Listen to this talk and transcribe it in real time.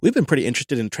We've been pretty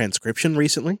interested in transcription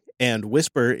recently, and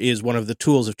Whisper is one of the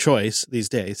tools of choice these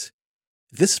days.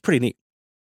 This is pretty neat.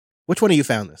 Which one of you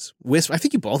found this? I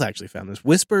think you both actually found this.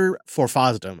 Whisper for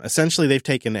FOSDEM. Essentially, they've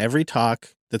taken every talk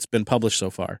that's been published so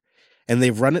far, and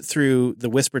they've run it through the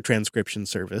Whisper transcription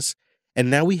service, and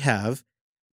now we have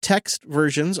text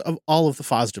versions of all of the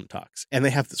FOSDEM talks. And they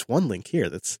have this one link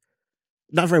here that's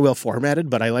not very well formatted,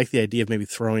 but I like the idea of maybe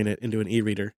throwing it into an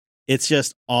e-reader. It's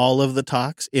just all of the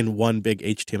talks in one big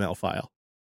HTML file,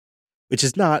 which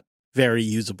is not very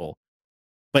usable.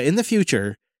 But in the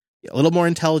future, a little more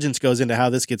intelligence goes into how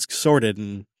this gets sorted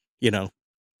and,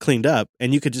 cleaned up.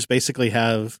 And you could just basically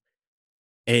have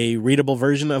a readable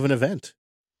version of an event.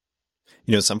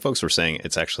 Some folks were saying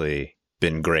it's actually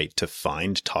been great to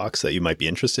find talks that you might be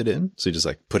interested in. So you just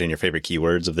put in your favorite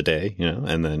keywords of the day,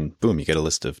 and then boom, you get a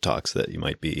list of talks that you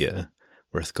might be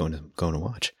worth going to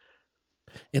watch.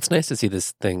 It's nice to see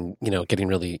this thing, getting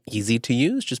really easy to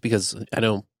use, just because I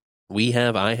know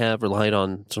I have relied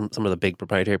on some of the big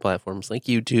proprietary platforms like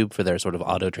YouTube for their sort of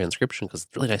auto transcription, because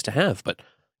it's really nice to have. But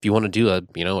if you want to do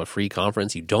a free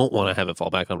conference, you don't want to have it fall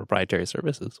back on proprietary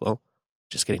services. Well,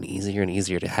 just getting easier and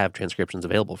easier to have transcriptions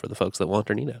available for the folks that want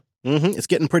or need it. Mm-hmm. It's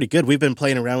getting pretty good. We've been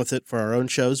playing around with it for our own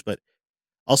shows, but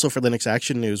also for Linux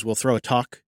Action News, we'll throw a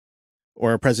talk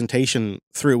or a presentation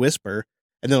through Whisper,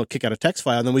 and then it'll kick out a text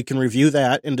file, and then we can review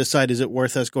that and decide, is it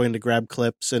worth us going to grab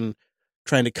clips and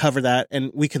trying to cover that?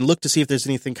 And we can look to see if there's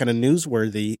anything kind of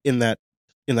newsworthy in that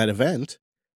event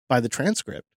by the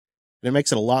transcript. And it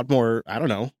makes it a lot more,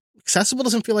 accessible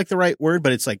doesn't feel like the right word,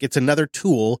 but it's another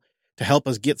tool to help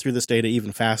us get through this data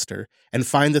even faster and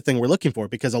find the thing we're looking for,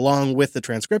 because along with the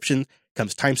transcription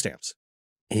comes timestamps.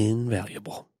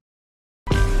 Invaluable.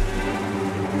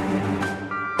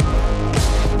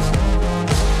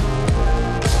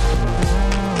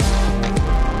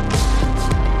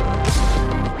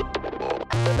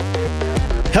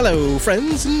 Hello,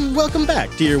 friends, and welcome back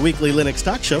to your weekly Linux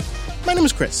talk show. My name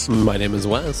is Chris. My name is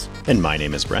Wes. And my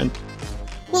name is Brent.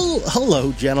 Well,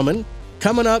 hello, gentlemen.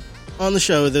 Coming up on the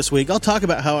show this week, I'll talk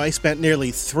about how I spent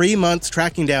nearly 3 months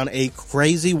tracking down a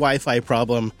crazy Wi-Fi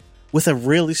problem with a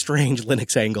really strange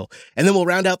Linux angle. And then we'll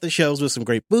round out the shows with some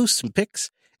great boosts, some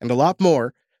picks, and a lot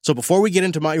more. So before we get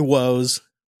into my woes,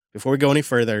 before we go any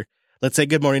further, let's say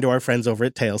good morning to our friends over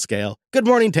at Tailscale. Good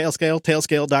morning, Tailscale,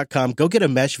 tailscale.com. Go get a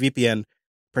mesh VPN,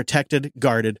 protected,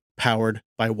 guarded, powered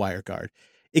by WireGuard.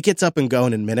 It gets up and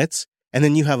going in minutes, and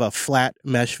then you have a flat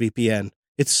mesh VPN.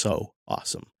 It's so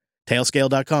awesome.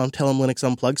 Tailscale.com. Tell them Linux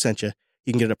Unplugged sent you.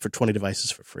 You can get it up for 20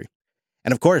 devices for free.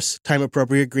 And of course,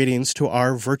 time-appropriate greetings to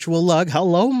our virtual lug.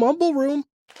 Hello, Mumble Room.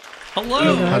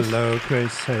 Hello. Hello,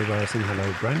 Chris. Hey, Wes, and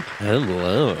hello, Brent.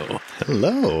 Hello.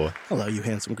 Hello. Hello, you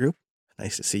handsome group.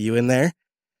 Nice to see you in there.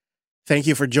 Thank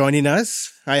you for joining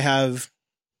us. I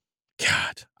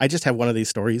just have one of these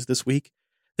stories this week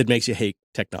that makes you hate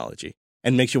technology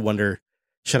and makes you wonder,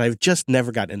 should I have just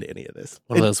never gotten into any of this?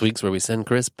 One of those weeks where we send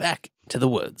Chris back to the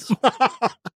woods.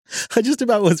 I just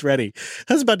about was ready.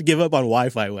 I was about to give up on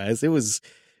Wi-Fi, Wes. It was,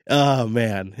 oh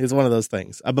man, it's one of those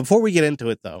things. Before we get into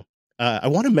it, though, I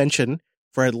want to mention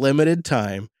for a limited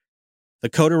time, the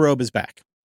Coder Robe is back.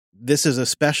 This is a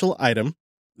special item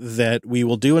that we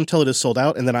will do until it is sold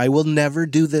out, and then I will never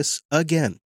do this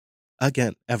again,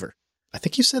 ever. I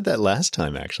think you said that last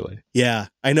time, actually. Yeah,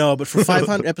 I know, but for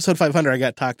 500, episode 500, I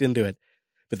got talked into it.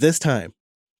 But this time,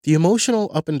 the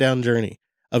emotional up and down journey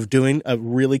of doing a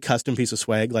really custom piece of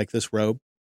swag like this robe,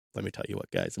 let me tell you what,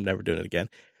 guys, I'm never doing it again.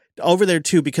 Over there,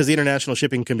 too, because the international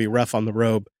shipping can be rough on the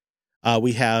robe,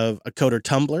 we have a Coder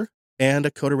tumbler and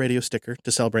a Coder Radio sticker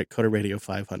to celebrate Coder Radio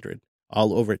 500,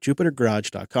 all over at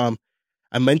jupitergarage.com.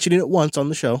 I'm mentioning it once on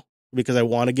the show because I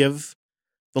want to give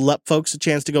the LUP folks a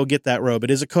chance to go get that robe. It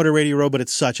is a Coder Radio robe, but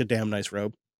it's such a damn nice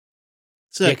robe.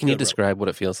 Can you describe what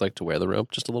it feels like to wear the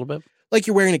robe just a little bit? Like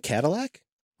you're wearing a Cadillac,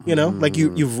 like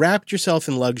you've wrapped yourself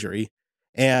in luxury,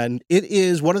 and it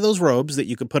is one of those robes that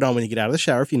you could put on when you get out of the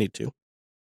shower if you need to.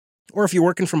 Or if you're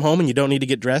working from home and you don't need to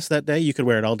get dressed that day, you could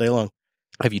wear it all day long.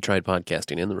 Have you tried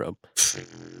podcasting in the robe?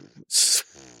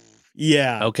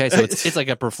 Yeah. Okay, so it's like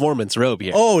a performance robe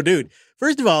here. Oh, dude.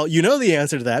 First of all, you know the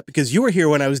answer to that because you were here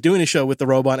when I was doing a show with the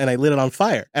robe on and I lit it on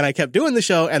fire. And I kept doing the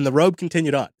show and the robe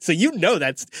continued on. So you know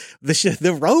that's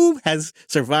the robe has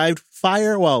survived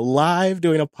fire while live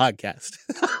doing a podcast.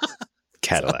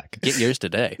 Cadillac. Get yours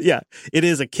today. Yeah, it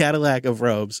is a Cadillac of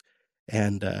robes.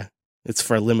 And it's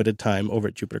for a limited time over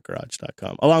at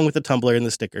jupitergarage.com, along with the tumbler and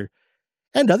the sticker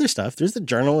and other stuff. There's the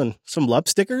journal and some LUP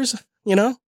stickers, I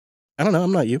don't know.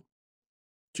 I'm not you.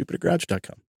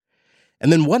 jupitergarage.com.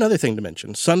 And then one other thing to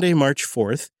mention, Sunday, March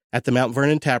 4th at the Mount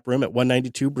Vernon Tap Room at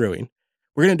 192 Brewing,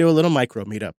 we're going to do a little micro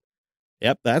meetup.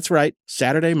 Yep, that's right.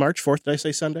 Saturday, March 4th. Did I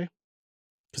say Sunday?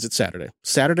 Because it's Saturday.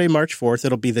 Saturday, March 4th.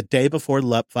 It'll be the day before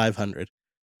LUP 500.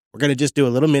 We're going to just do a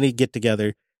little mini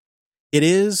get-together. It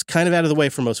is kind of out of the way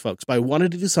for most folks, but I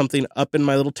wanted to do something up in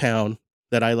my little town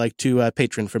that I like to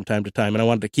patron from time to time, and I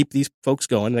wanted to keep these folks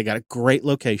going. They got a great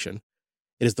location.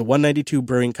 It is the 192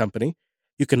 Brewing Company.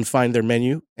 You can find their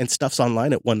menu and stuffs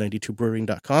online at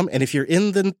 192brewing.com. And if you're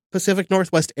in the Pacific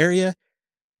Northwest area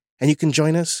and you can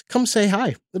join us, come say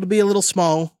hi. It'll be a little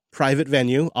small private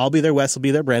venue. I'll be there. Wes will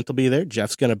be there. Brent will be there.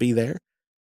 Jeff's going to be there.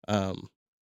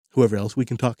 Whoever else we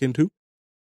can talk into,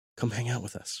 come hang out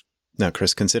with us. Now,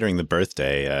 Chris, considering the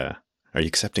birthday, are you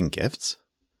accepting gifts?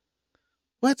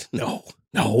 What? No.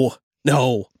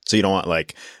 So you don't want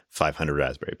like 500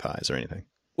 Raspberry Pis or anything?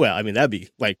 Well, I mean, that'd be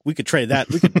like, we could trade that.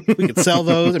 We could sell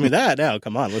those. I mean,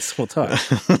 come on, we'll talk.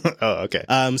 Oh, okay.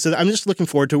 So I'm just looking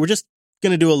forward to it. We're just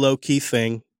going to do a low key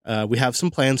thing. We have some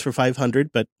plans for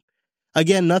 500, but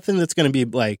again, nothing that's going to be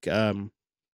like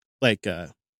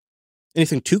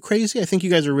anything too crazy. I think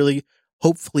you guys are really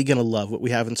hopefully going to love what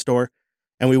we have in store.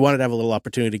 And we wanted to have a little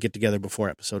opportunity to get together before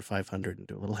episode 500 and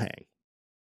do a little hang.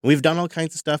 We've done all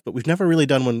kinds of stuff, but we've never really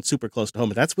done one super close to home.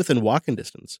 And that's within walking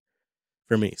distance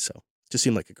for me. So it just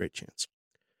seemed like a great chance.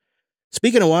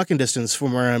 Speaking of walking distance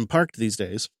from where I'm parked these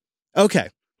days. Okay.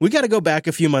 We got to go back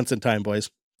a few months in time, boys.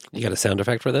 You got a sound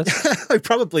effect for this? I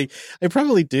probably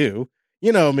do.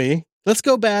 You know me. Let's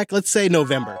go back. Let's say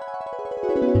November.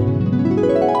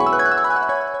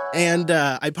 And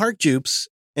I park Jupes,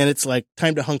 and it's like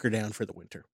time to hunker down for the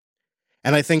winter.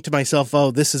 And I think to myself,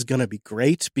 oh, this is going to be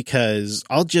great because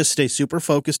I'll just stay super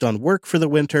focused on work for the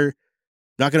winter.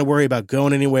 Not going to worry about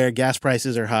going anywhere. Gas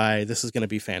prices are high. This is going to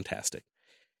be fantastic.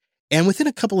 And within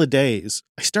a couple of days,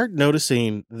 I start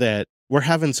noticing that we're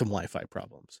having some Wi-Fi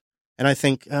problems. And I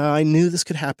think, I knew this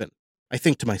could happen. I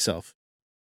think to myself,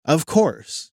 of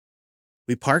course,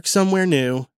 we park somewhere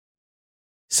new.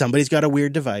 Somebody's got a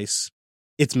weird device.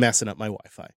 It's messing up my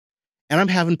Wi-Fi. And I'm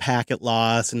having packet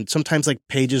loss, and sometimes like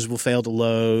pages will fail to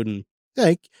load, and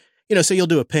so you'll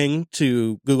do a ping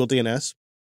to Google DNS.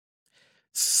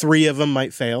 3 of them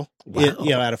might fail,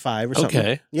 out of 5 or something.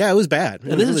 Okay. Yeah, it was bad.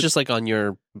 And this is just like on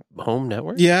your home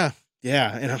network? Yeah.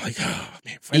 And I'm like, oh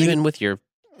man. Even with your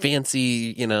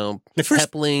fancy,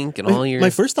 Peplink and all your... My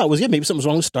first thought was, maybe something's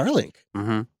wrong with Starlink.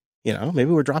 Mm-hmm.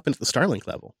 Maybe we're dropping to the Starlink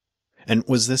level. And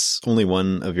was this only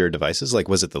one of your devices? Like,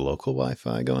 was it the local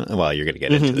Wi-Fi going? Well, you're going to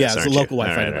get into this, yeah, it's the local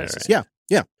Wi-Fi devices. Right.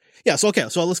 Yeah. So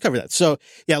let's cover that. So,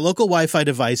 local Wi-Fi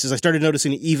devices. I started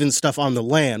noticing even stuff on the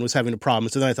LAN was having a problem.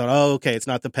 So then I thought, oh, okay, it's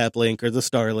not the Peplink or the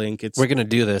Starlink. We're going to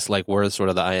do this like we're sort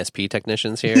of the ISP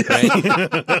technicians here,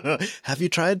 right? Have you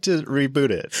tried to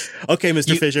reboot it? Okay,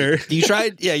 Mr. Fisher. You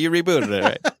tried? Yeah, you rebooted it,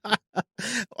 right?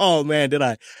 Oh, man, did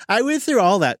I? I went through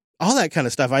all that kind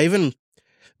of stuff. I even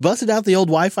busted out the old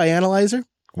Wi-Fi analyzer,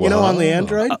 on the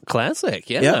Android. Classic,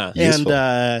 yeah. Yep. And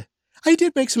I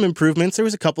did make some improvements. There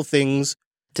was a couple things.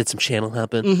 Did some channel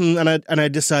hopping. Mm-hmm. And I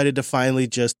decided to finally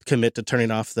just commit to turning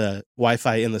off the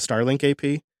Wi-Fi in the Starlink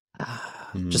AP.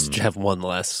 Just have one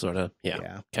less sort of,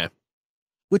 yeah. Okay.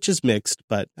 Which is mixed,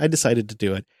 but I decided to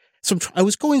do it. So I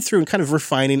was going through and kind of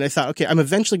refining. I thought, okay, I'm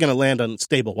eventually going to land on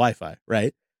stable Wi-Fi,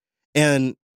 right?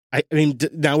 And I mean,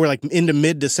 now we're like into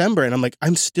mid-December, and I'm like,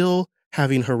 I'm still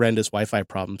having horrendous Wi-Fi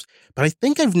problems. But I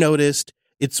think I've noticed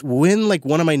it's when like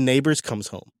one of my neighbors comes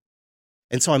home.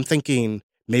 And so I'm thinking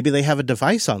maybe they have a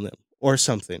device on them or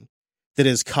something that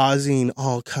is causing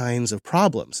all kinds of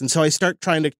problems. And so I start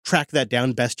trying to track that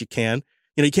down best you can.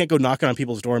 You can't go knocking on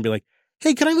people's door and be like,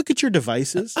 hey, can I look at your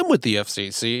devices? I'm with the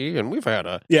FCC and we've had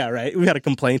a... Yeah, right. We've had a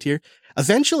complaint here.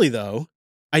 Eventually, though,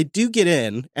 I do get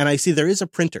in and I see there is a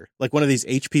printer, like one of these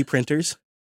HP printers.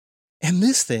 And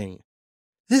this thing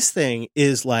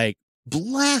is like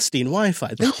blasting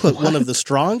Wi-Fi. They put one of the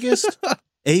strongest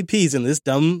APs in this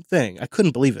dumb thing. I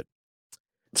couldn't believe it.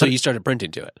 So you started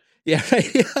printing to it? Yeah,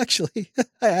 actually,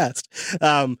 I asked.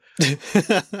 But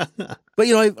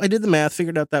I did the math,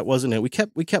 figured out that wasn't it. We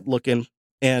kept looking,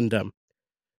 and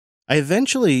I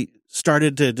eventually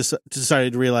started to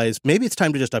decided to realize maybe it's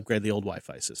time to just upgrade the old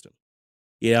Wi-Fi system.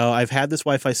 I've had this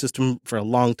Wi-Fi system for a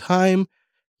long time.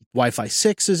 Wi-Fi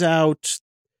 6 is out.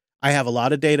 I have a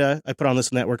lot of data I put on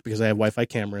this network because I have Wi-Fi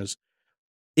cameras.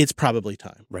 It's probably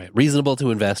time. Right. Reasonable to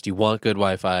invest. You want good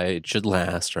Wi-Fi. It should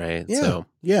last, right? Yeah. So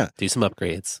do some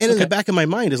upgrades. And in the back of my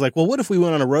mind is like, well, what if we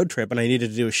went on a road trip and I needed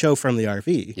to do a show from the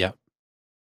RV? Yeah.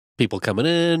 People coming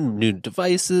in, new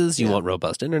devices. You want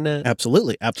robust internet.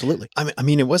 Absolutely. I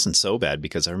mean, it wasn't so bad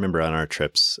because I remember on our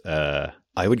trips, I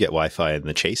would get Wi-Fi in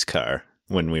the chase car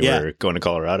when we were going to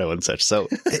Colorado and such. So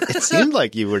it seemed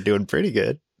like you were doing pretty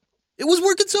good. It was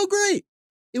working so great.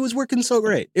 It was working so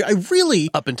great. I really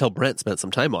Up until Brent spent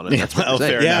some time on it. That's what well,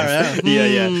 you're saying. fair enough.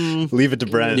 Yeah. Leave it to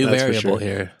Brent. New that's for variable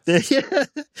sure. here. yeah.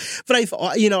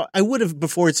 But I would have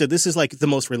before said this is like the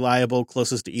most reliable,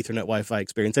 closest to Ethernet Wi-Fi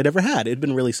experience I'd ever had. It'd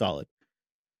been really solid.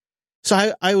 So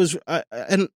I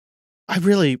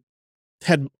really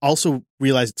had also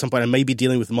realized at some point I may be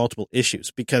dealing with multiple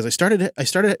issues because I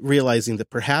started realizing that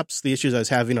perhaps the issues I was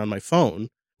having on my phone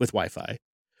with Wi-Fi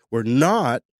were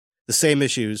not the same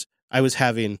issues I was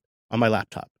having on my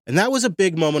laptop. And that was a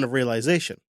big moment of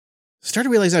realization. I started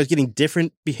realizing I was getting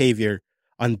different behavior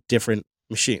on different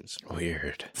machines.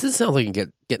 Weird. Does this sound like it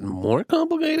getting more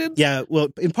complicated? Yeah, well,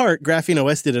 in part, Giraffe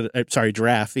OS did an OS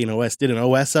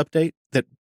update that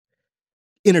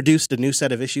introduced a new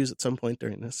set of issues at some point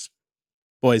during this.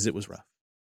 Boys, it was rough.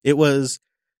 It was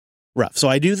rough. So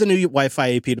I do the new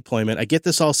Wi-Fi AP deployment. I get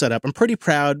this all set up. I'm pretty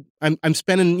proud. I'm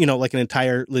spending, like an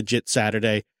entire legit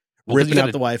Saturday ripping out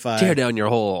the Wi-Fi. Tear down your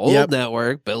whole old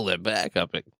network, build it back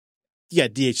up. Yeah,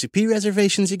 DHCP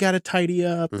reservations you got to tidy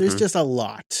up. There's just a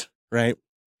lot, right?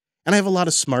 And I have a lot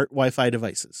of smart Wi-Fi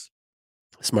devices.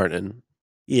 Smart in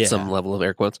Yeah. some level of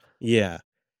air quotes. Yeah.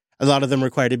 A lot of them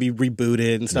require to be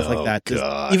rebooted and stuff like that.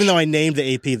 Gosh. Even though I named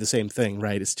the AP the same thing,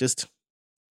 right? It's just...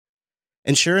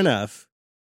 And sure enough,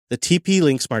 the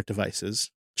TP-Link smart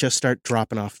devices just start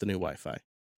dropping off the new Wi-Fi.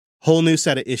 Whole new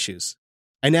set of issues.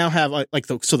 I now have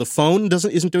so the phone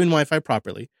isn't doing Wi-Fi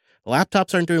properly. The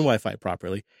laptops aren't doing Wi-Fi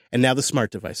properly, and now the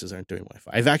smart devices aren't doing Wi-Fi.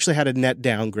 I've actually had a net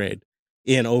downgrade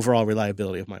in overall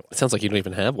reliability of my Wi-Fi. It sounds like you don't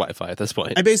even have Wi-Fi at this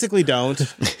point. I basically don't.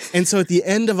 And so at the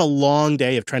end of a long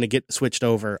day of trying to get switched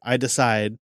over, I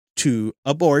decide to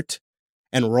abort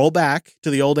and roll back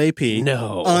to the old AP.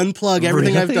 No. Unplug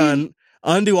everything I've Really? done.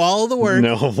 Undo all the work.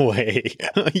 No way.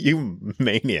 You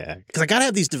maniac. Because I got to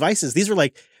have these devices. These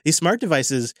smart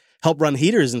devices help run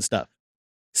heaters and stuff.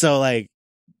 So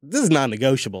this is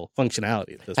non-negotiable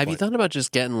functionality at this Have you point. thought about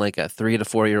just getting like a 3 to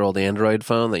 4 year old Android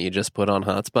phone that you just put on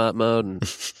hotspot mode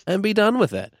and be done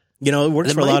with it? It works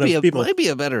It for a lot of people. It might be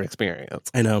a better experience.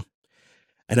 I know.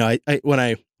 I when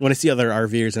I see other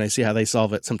RVers and I see how they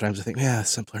solve it, sometimes I think, yeah,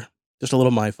 it's simpler. Just a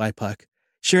little MiFi puck.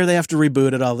 Sure, they have to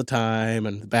reboot it all the time,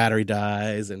 and the battery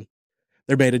dies, and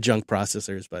they're made of junk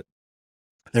processors, but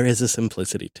there is a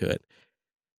simplicity to it.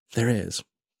 There is.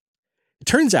 It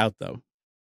turns out that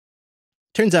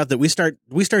we start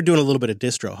doing a little bit of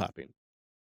distro hopping,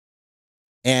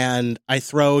 and I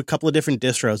throw a couple of different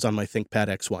distros on my ThinkPad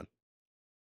X1,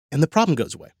 and the problem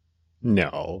goes away.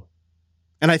 No.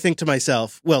 And I think to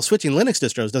myself, well, switching Linux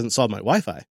distros doesn't solve my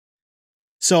Wi-Fi.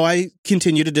 So I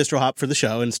continue to distro hop for the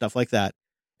show and stuff like that.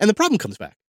 And the problem comes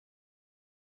back.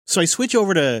 So I switch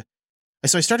over to, I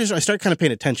start kind of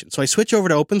paying attention. So I switch over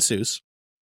to OpenSUSE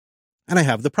and I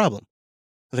have the problem.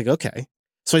 I think, okay.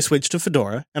 So I switch to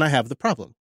Fedora and I have the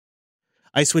problem.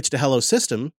 I switch to Hello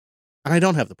System and I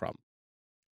don't have the problem.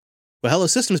 But Hello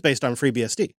System is based on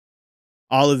FreeBSD.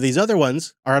 All of these other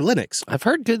ones are Linux. I've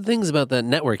heard good things about that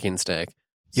networking stack.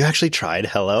 You actually tried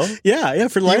Hello? Yeah,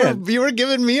 for LAN. You were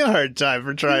giving me a hard time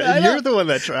for trying I it. know. You're the one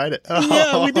that tried it.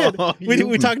 Yeah, we did.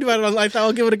 We talked about it on Life.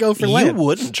 I'll give it a go for You LAN.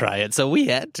 wouldn't try it, so we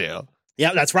had to.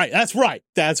 Yeah, that's right.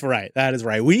 That is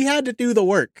right. We had to do the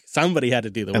work. Somebody had to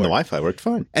do the And the work. Wi-Fi worked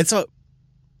fine. And so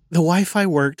the Wi-Fi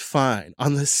worked fine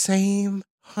on the same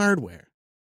hardware.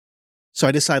 So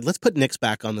I decided, let's put Nix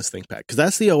back on this ThinkPad because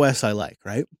that's the OS I like,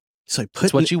 right? So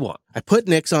That's what you want. I put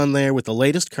Nix on there with the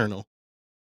latest kernel.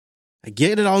 I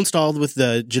get it all installed with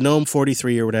the Genome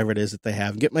 43 or whatever it is that they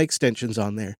have, get my extensions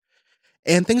on there.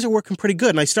 And things are working pretty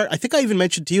good. And I think I even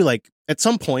mentioned to you, at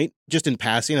some point, just in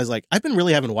passing, I was like, I've been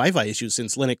really having Wi-Fi issues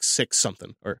since Linux 6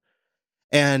 something.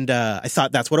 And I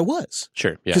thought that's what it was.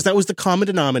 Sure, yeah. Because that was the common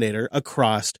denominator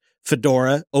across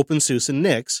Fedora, OpenSUSE, and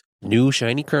Nix. New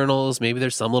shiny kernels. Maybe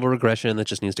there's some little regression that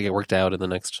just needs to get worked out in the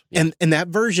next. Yeah. And that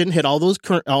version hit all those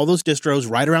distros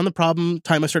right around the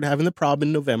time I started having the problem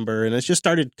in November, and it's just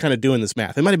started kind of doing this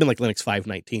math. It might have been like Linux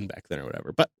 5.19 back then or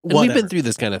whatever, but And whatever. we've been through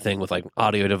this kind of thing with like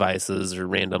audio devices or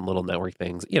random little network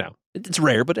things. It's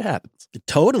rare, but it happens. It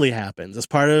totally happens. It's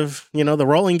part of the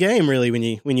rolling game. Really,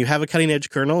 when you have a cutting edge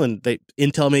kernel and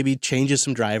Intel maybe changes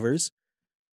some drivers,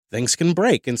 things can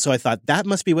break. And so I thought that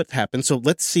must be what happened. So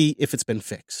let's see if it's been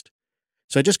fixed.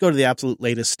 So I just go to the absolute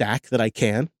latest stack that I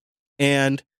can.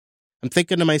 And I'm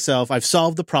thinking to myself, I've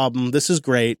solved the problem. This is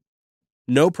great.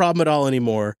 No problem at all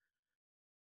anymore.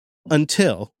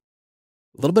 Until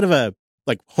a little bit of a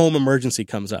home emergency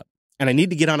comes up. And I need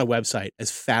to get on a website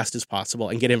as fast as possible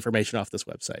and get information off this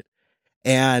website.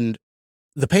 And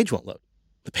the page won't load.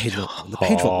 The page won't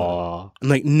load. I'm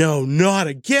like, no, not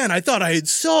again. I thought I had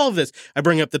solved this. I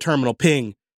bring up the terminal,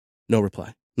 ping, no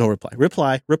reply, no reply,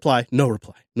 reply, no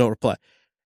reply, no reply.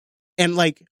 And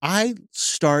like, I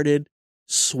started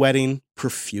sweating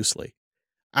profusely.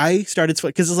 I started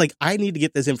sweating because it's like, I need to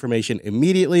get this information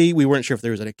immediately. We weren't sure if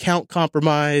there was an account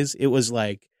compromise. It was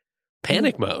like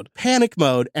Panic mode.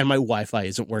 And my Wi-Fi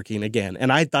isn't working again.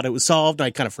 And I thought it was solved.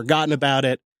 I'd kind of forgotten about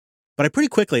it. But I pretty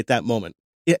quickly at that moment,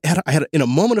 I had in a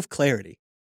moment of clarity,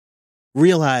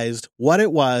 realized what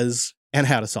it was and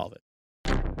how to solve it.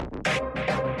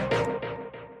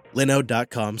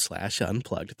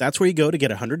 Linode.com/unplugged. That's where you go to get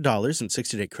 $100 in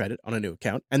 60-day credit on a new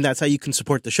account. And that's how you can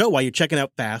support the show while you're checking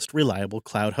out fast, reliable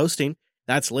cloud hosting.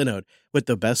 That's Linode, with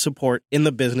the best support in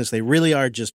the business. They really are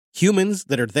just humans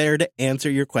that are there to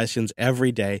answer your questions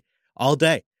every day, all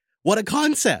day. What a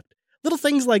concept. Little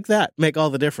things like that make all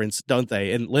the difference, don't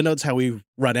they? And Linode's how we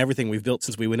run everything we've built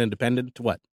since we went independent.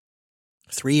 What,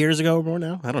 3 years ago or more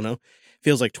now? I don't know.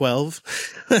 Feels like 12.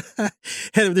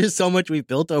 And there's so much we've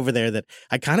built over there that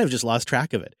I kind of just lost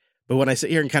track of it. But when I sit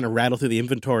here and kind of rattle through the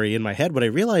inventory in my head, what I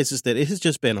realize is that it has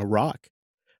just been a rock.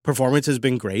 Performance has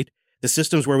been great. The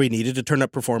systems where we needed to turn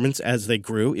up performance as they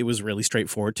grew, it was really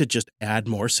straightforward to just add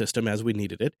more system as we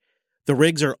needed it. The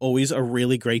rigs are always a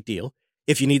really great deal.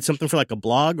 If you need something for like a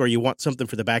blog or you want something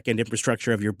for the back-end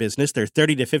infrastructure of your business, they're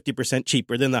 30 to 50%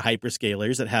 cheaper than the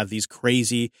hyperscalers that have these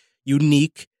crazy,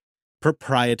 unique,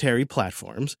 proprietary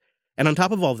platforms. And on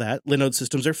top of all that, Linode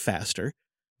systems are faster.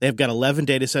 They've got 11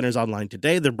 data centers online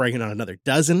today. They're bringing on another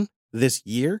dozen this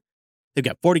year. They've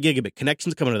got 40 gigabit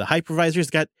connections coming to the hypervisors.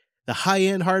 Got the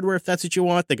high-end hardware if that's what you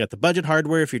want. They got the budget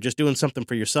hardware if you're just doing something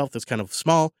for yourself that's kind of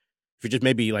small. If you're just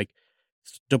maybe like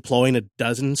deploying a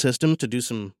dozen systems to do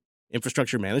some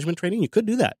infrastructure management training, you could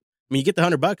do that. I mean, you get the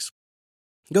 $100.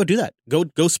 Go do that.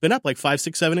 Go spin up like 5,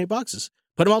 6, 7, 8 boxes.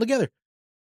 Put them all together.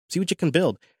 See what you can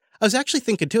build. I was actually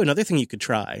thinking, too, another thing you could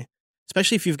try,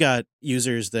 especially if you've got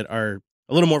users that are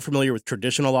a little more familiar with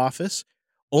traditional Office.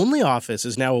 OnlyOffice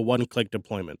is now a one-click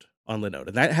deployment on Linode,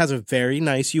 and that has a very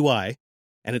nice UI,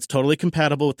 and it's totally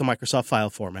compatible with the Microsoft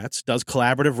file formats, does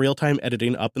collaborative real-time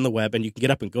editing up in the web, and you can get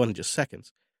up and going in just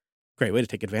seconds. Great way to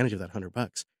take advantage of that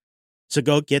 $100. So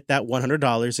go get that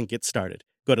 $100 and get started.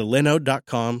 Go to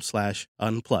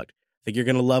linode.com/unplugged. I think you're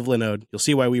going to love Linode. You'll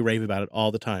see why we rave about it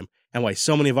all the time and why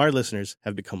so many of our listeners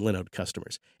have become Linode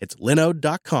customers. It's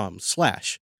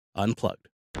linode.com/unplugged.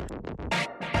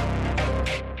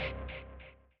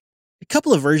 A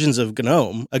couple of versions of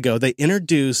GNOME ago, they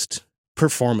introduced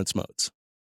performance modes.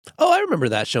 Oh, I remember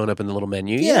that showing up in the little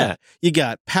menu. Yeah. You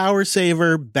got Power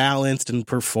Saver, Balanced, and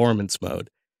Performance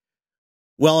mode.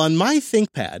 Well, on my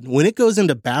ThinkPad, when it goes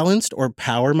into Balanced or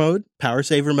Power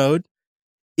Saver mode,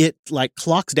 it like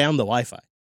clocks down the Wi-Fi.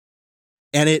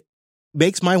 And it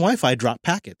makes my Wi-Fi drop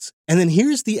packets. And then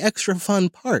here's the extra fun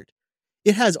part.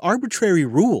 It has arbitrary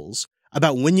rules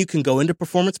about when you can go into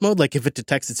performance mode, like if it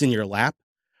detects it's in your lap,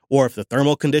 or if the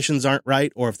thermal conditions aren't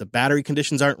right, or if the battery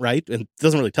conditions aren't right, and it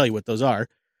doesn't really tell you what those are,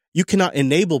 you cannot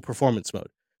enable performance mode.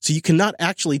 So you cannot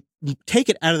actually take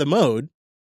it out of the mode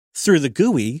through the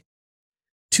GUI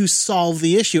to solve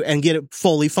the issue and get it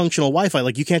fully functional Wi-Fi.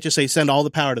 Like you can't just say send all the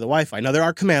power to the Wi-Fi. Now there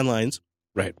are command lines.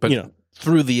 Right. But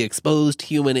through the exposed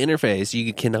human interface,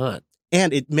 you cannot.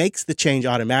 And it makes the change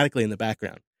automatically in the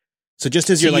background. So just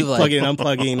as you're like plugging and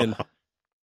unplugging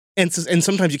and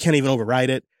sometimes you can't even override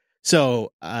it.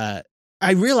 So I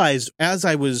realized as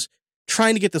I was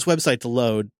trying to get this website to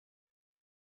load,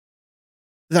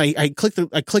 that I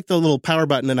clicked the little power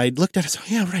button and I looked at it. So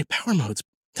yeah, right, power modes.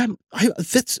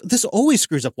 This always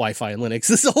screws up Wi-Fi in Linux.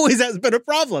 This always has been a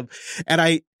problem. And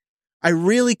I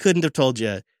really couldn't have told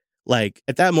you, like,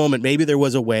 at that moment, maybe there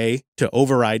was a way to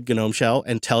override GNOME Shell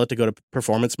and tell it to go to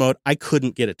performance mode. I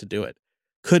couldn't get it to do it.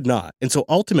 Could not. And so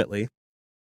ultimately,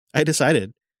 I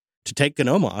decided to take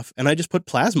GNOME off, and I just put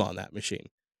Plasma on that machine.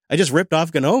 I just ripped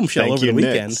off GNOME Shell over the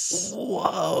weekend.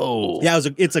 Whoa! Yeah,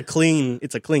 it's a clean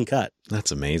cut.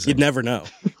 That's amazing. You'd never know.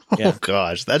 Yeah. Oh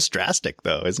gosh, that's drastic,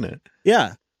 though, isn't it?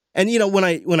 Yeah, and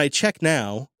when I check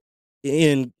now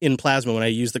in Plasma, when I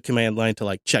use the command line to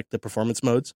like check the performance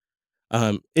modes,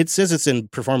 it says it's in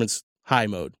performance high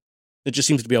mode. It just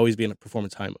seems to be always be in a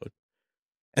performance high mode,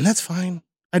 and that's fine.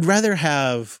 I'd rather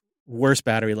have worse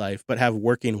battery life, but have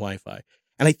working Wi-Fi.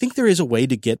 And I think there is a way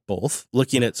to get both,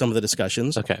 looking at some of the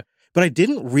discussions. Okay. But I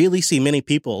didn't really see many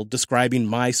people describing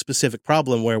my specific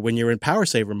problem where when you're in Power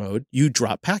Saver mode, you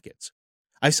drop packets.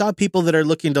 I saw people that are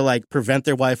looking to like prevent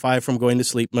their Wi-Fi from going to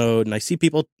sleep mode. And I see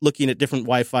people looking at different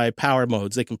Wi-Fi power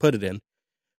modes they can put it in.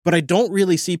 But I don't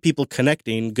really see people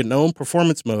connecting GNOME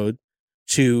performance mode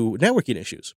to networking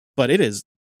issues. But it is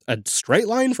a straight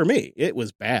line for me. It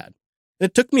was bad.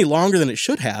 It took me longer than it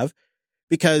should have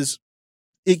because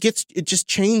it just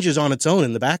changes on its own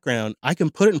in the background. I can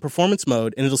put it in performance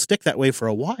mode and it'll stick that way for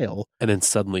a while. And then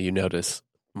suddenly you notice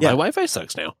my Yeah. Wi-Fi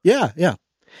sucks now. Yeah, yeah.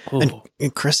 Ooh.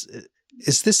 And Chris,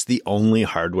 is this the only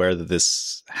hardware that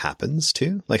this happens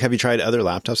to? Like, have you tried other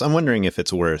laptops? I'm wondering if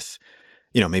it's worth,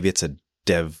 maybe it's a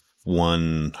Dev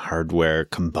 1 hardware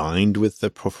combined with the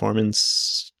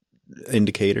performance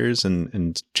indicators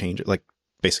and change it. Like,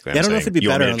 basically, Yeah, I don't know if it'd be you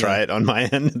want better me to on try the- it on my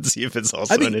end and see if it's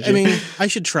also an issue. I mean, I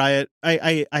should try it.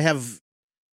 I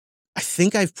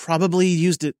think I've probably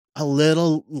used it a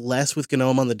little less with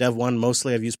GNOME on the Dev 1.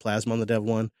 Mostly I've used Plasma on the Dev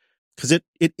 1 because it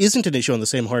isn't an issue on the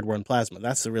same hardware on Plasma.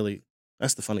 That's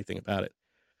the funny thing about it.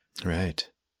 Right.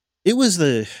 It was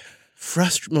the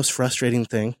most frustrating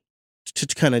thing to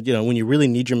kind of, when you really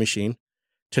need your machine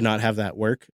to not have that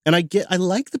work. And I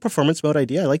like the performance mode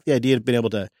idea. I like the idea of being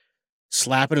able to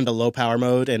slap it into low power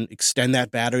mode and extend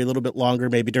that battery a little bit longer,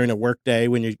 maybe during a work day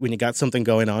when you got something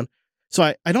going on.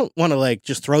 So I don't want to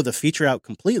just throw the feature out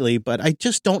completely, but I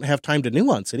just don't have time to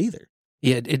nuance it either.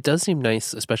 Yeah, it does seem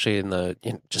nice, especially in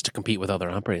just to compete with other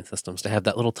operating systems, to have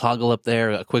that little toggle up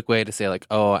there, a quick way to say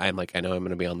oh, I know I'm going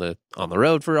to be on the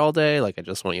road for all day. I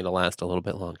just want you to last a little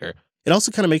bit longer. It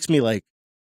also kind of makes me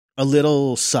a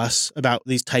little sus about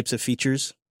these types of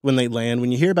features when they land.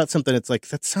 When you hear about something, it's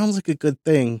that sounds like a good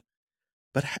thing,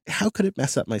 but how could it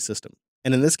mess up my system?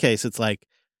 And in this case, it's I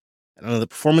don't know, the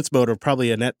performance mode are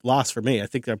probably a net loss for me. I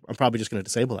think I'm probably just going to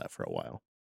disable that for a while.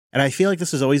 And I feel like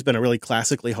this has always been a really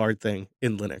classically hard thing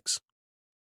in Linux.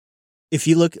 If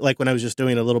you look, when I was just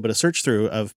doing a little bit of search through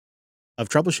of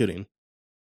troubleshooting,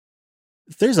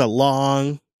 there's a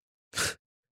long,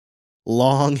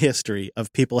 long history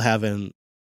of people having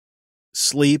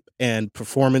sleep and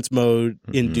performance mode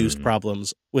induced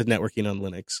problems with networking on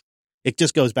Linux. It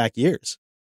just goes back years.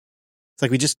 It's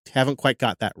we just haven't quite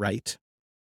got that right.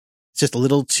 It's just a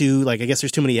little too, I guess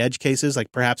there's too many edge cases.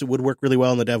 Perhaps it would work really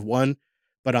well on the Dev 1,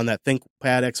 but on that ThinkPad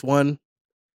X1,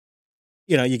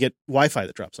 you get Wi-Fi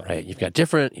that drops off. Right. You've got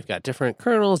different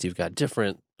kernels, you've got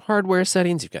different hardware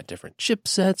settings, you've got different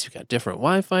chipsets, you've got different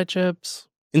Wi-Fi chips.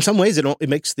 In some ways, it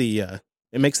makes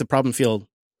the problem feel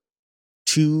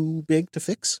too big to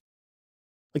fix.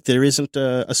 There isn't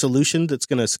a solution that's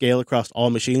going to scale across all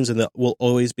machines and that will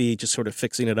always be just sort of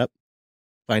fixing it up,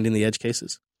 finding the edge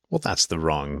cases. Well, that's the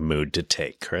wrong mood to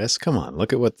take, Chris. Come on,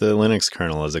 look at what the Linux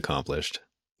kernel has accomplished.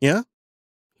 Yeah?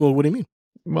 Well, what do you mean?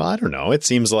 Well, I don't know. It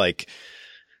seems like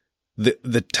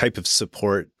the type of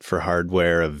support for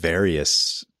hardware of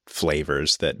various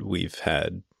flavors that we've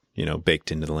had,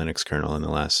 baked into the Linux kernel in the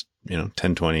last,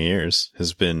 10, 20 years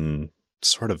has been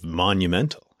sort of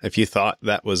monumental. If you thought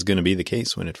that was going to be the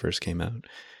case when it first came out,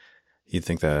 you'd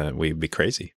think that we'd be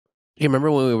crazy. You remember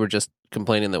when we were just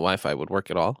complaining that Wi-Fi would work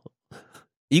at all?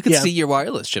 You could Yeah. see your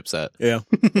wireless chipset. Yeah.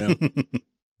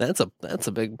 That's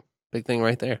a big thing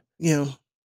right there. It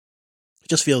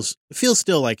just feels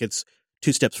still like it's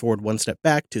 2 steps forward, 1 step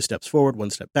back, 2 steps forward, 1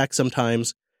 step back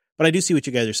sometimes. But I do see what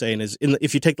you guys are saying is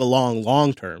if you take the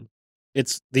long term,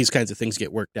 it's these kinds of things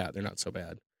get worked out. They're not so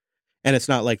bad. And it's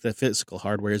not like the physical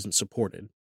hardware isn't supported.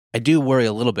 I do worry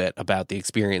a little bit about the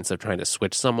experience of trying to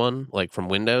switch someone from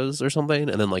Windows or something,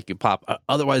 and then you pop a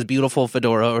otherwise beautiful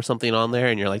Fedora or something on there,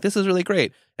 and you're like, this is really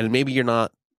great. And maybe you're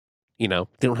not, they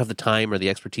don't have the time or the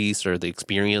expertise or the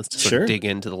experience to sort of dig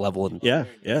into the level. And Yeah.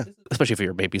 especially if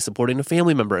you're maybe supporting a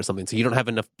family member or something. So you don't have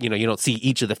enough, you don't see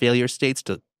each of the failure states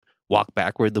to walk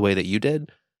backward the way that you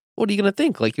did. What are you going to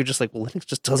think? You're just well, Linux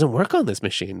just doesn't work on this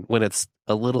machine when it's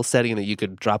a little setting that you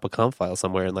could drop a conf file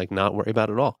somewhere and not worry about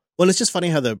at all. Well, it's just funny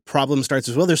how the problem starts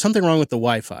as well. There's something wrong with the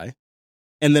Wi-Fi.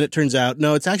 And then it turns out,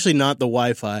 no, it's actually not the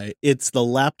Wi-Fi. It's the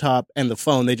laptop and the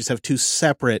phone. They just have 2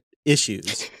 separate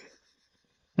issues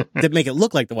that make it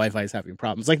look like the Wi-Fi is having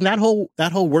problems. That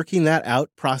whole working that out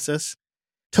process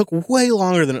took way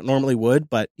longer than it normally would.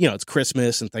 But, it's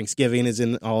Christmas and Thanksgiving is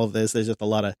in all of this. There's just a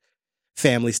lot of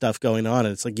family stuff going on.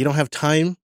 And it's you don't have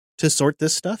time to sort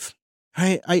this stuff.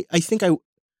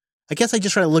 I guess I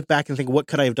just try to look back and think, what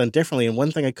could I have done differently? And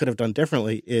one thing I could have done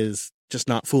differently is just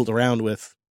not fooled around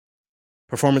with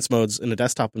performance modes in a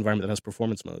desktop environment that has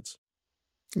performance modes.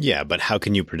 Yeah, but how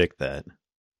can you predict that?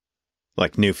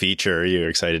 New feature, you're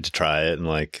excited to try it, and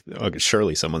okay,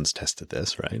 surely someone's tested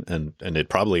this, right? And it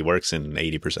probably works in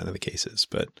 80% of the cases,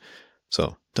 but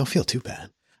so don't feel too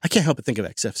bad. I can't help but think of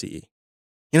XFCE.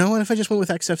 What if I just went with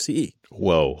XFCE?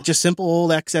 Whoa. Just simple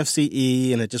old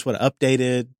XFCE, and it just would have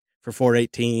updated for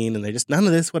 4.18, and they just, none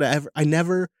of this would have I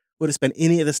never would have spent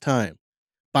any of this time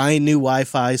buying new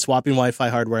Wi-Fi, swapping Wi-Fi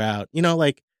hardware out. You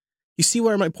see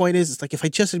where my point is? It's if I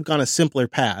just had gone a simpler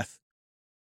path,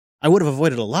 I would have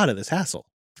avoided a lot of this hassle.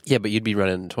 Yeah, but you'd be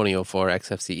running 2004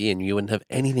 XFCE and you wouldn't have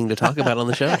anything to talk about on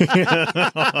the show.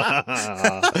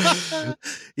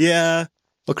 Yeah.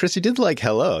 Well, Chris, you did like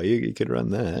Hello. You could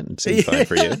run that. It seemed fine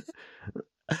for you.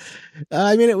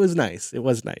 I mean, it was nice. It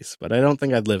was nice, but I don't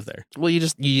think I'd live there. Well, you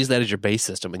use that as your base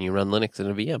system and you run Linux in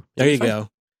a VM. There you go.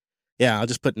 Yeah, I'll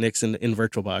just put Nix in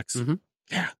VirtualBox. Mhm.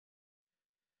 Yeah.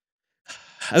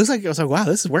 I was like, wow,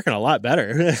 this is working a lot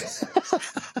better.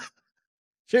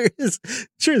 Sure is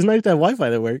nice to have Wi-Fi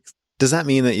that works. Does that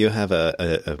mean that you have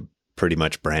a pretty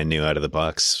much brand new out of the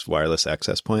box wireless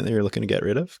access point that you're looking to get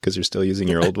rid of because you're still using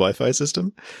your old Wi-Fi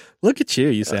system? Look at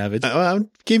you savage. I'm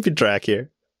keeping track here.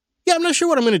 Yeah, I'm not sure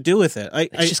what I'm going to do with it.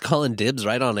 It's just calling dibs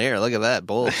right on air. Look at that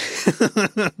bull.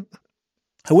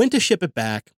 I went to ship it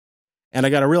back, and I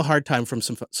got a real hard time from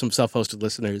some self-hosted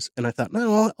listeners. And I thought,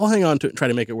 no, I'll hang on to it and try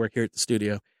to make it work here at the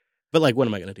studio. But like, when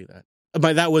am I going to do that?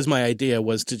 That was my idea,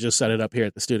 was to just set it up here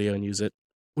at the studio and use it.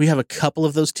 We have a couple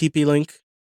of those TP-Link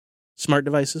smart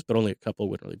devices, but only a couple.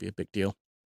 Wouldn't really be a big deal.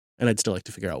 And I'd still like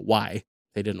to figure out why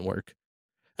they didn't work.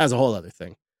 That's a whole other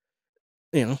thing.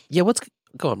 You know? Yeah,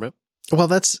 go on, bro.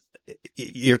 Well,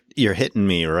 you're hitting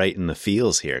me right in the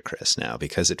feels here, Chris, now,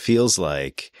 because it feels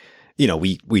like,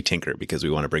 we tinker because we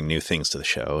want to bring new things to the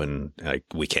show and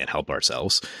we can't help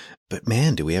ourselves. But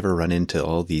man, do we ever run into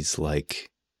all these like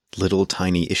little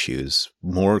tiny issues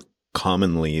more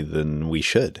commonly than we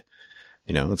should?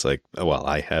 It's like, well,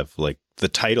 I have like the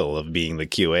title of being the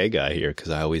QA guy here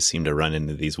because I always seem to run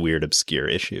into these weird, obscure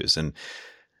issues. And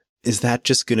is that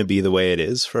just going to be the way it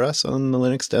is for us on the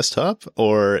Linux desktop?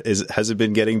 Or has it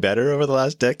been getting better over the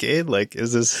last decade? Like,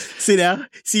 is this... See now?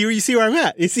 You see where I'm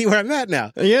at? You see where I'm at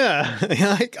now? Yeah.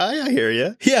 I hear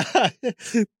you. Yeah.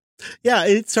 Yeah,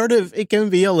 it can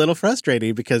be a little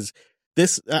frustrating because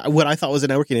this, what I thought was a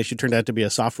networking issue turned out to be a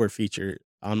software feature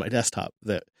on my desktop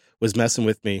that was messing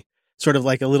with me. Sort of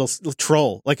like a little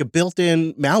troll, like a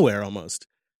built-in malware almost.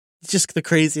 It's just the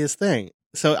craziest thing.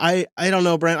 So I don't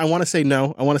know, Brent. I want to say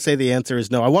no. I want to say the answer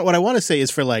is no. What I want to say is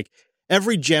for like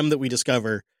every gem that we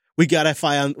discover, we gotta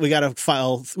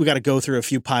go through a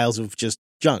few piles of just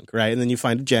junk, right? And then you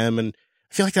find a gem, and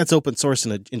I feel like that's open source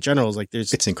in general. Is like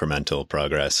it's incremental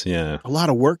progress. Yeah, a lot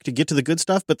of work to get to the good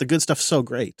stuff, but the good stuff's so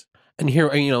great. And here,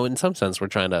 in some sense, we're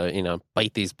trying to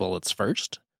bite these bullets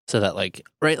first. So that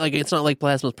it's not like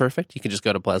Plasma's perfect. You can just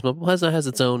go to Plasma. Plasma has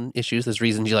its own issues. There's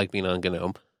reasons you like being on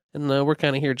GNOME. And we're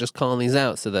kind of here just calling these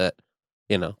out so that,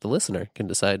 the listener can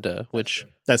decide which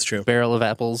That's true. barrel of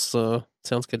apples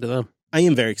sounds good to them. I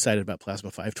am very excited about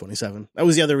Plasma 527. That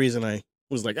was the other reason I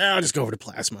was like, I'll just go over to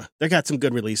Plasma. They got some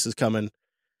good releases coming.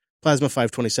 Plasma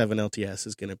 527 LTS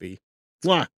is going to be,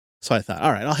 mwah. So I thought,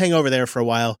 all right, I'll hang over there for a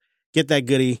while, get that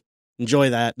goodie,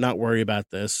 enjoy that, not worry about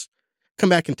this. Come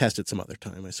back and test it some other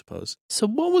time, I suppose. So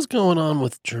what was going on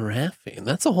with giraffing?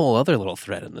 That's a whole other little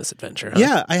thread in this adventure, huh?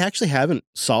 Yeah, I actually haven't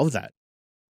solved that.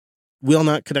 Will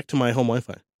not connect to my home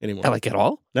Wi-Fi anymore. Like at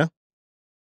all? No.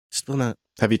 Still not.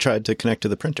 Have you tried to connect to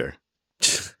the printer?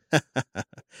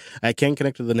 I can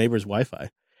connect to the neighbor's Wi-Fi.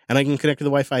 And I can connect to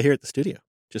the Wi-Fi here at the studio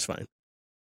just fine.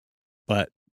 But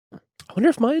I wonder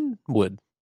if mine would.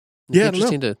 Yeah,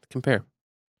 interesting to compare.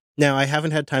 Now, I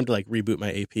haven't had time to reboot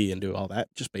my AP and do all that,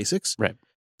 just basics. Right.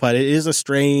 But it is a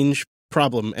strange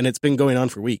problem, and it's been going on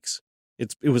for weeks.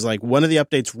 It was like one of the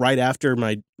updates right after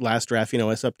my last Graphene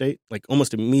OS update, like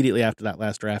almost immediately after that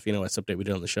last Graphene OS update we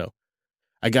did on the show.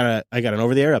 I got an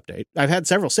over-the-air update. I've had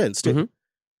several since, too. Mm-hmm.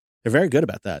 They're very good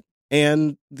about that.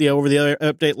 And the over-the-air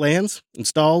update lands,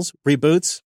 installs,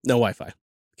 reboots, no Wi-Fi.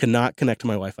 Cannot connect to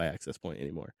my Wi-Fi access point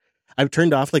anymore. I've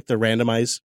turned off the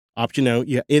randomize option.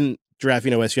 In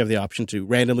Graphene OS, you have the option to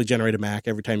randomly generate a MAC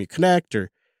every time you connect,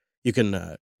 or you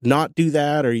can not do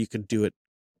that, or you could do it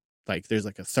there's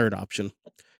a third option.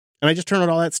 And I just turned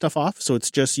all that stuff off, so it's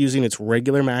just using its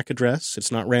regular MAC address.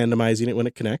 It's not randomizing it when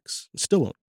it connects. It still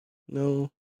won't.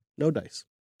 No dice.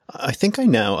 I think I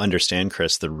now understand,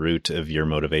 Chris, the root of your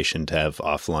motivation to have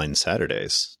offline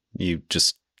Saturdays. You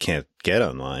just can't get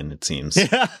online, it seems.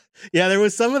 Yeah, there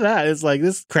was some of that. It's like,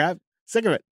 this crap, sick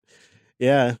of it.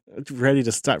 Yeah, ready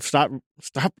to stop.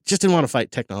 Just didn't want to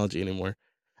fight technology anymore.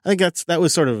 I think that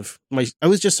was sort of I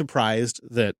was just surprised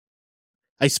that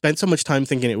I spent so much time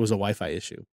thinking it was a Wi-Fi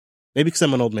issue. Maybe because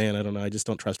I'm an old man, I don't know. I just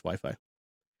don't trust Wi-Fi.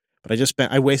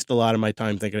 But I wasted a lot of my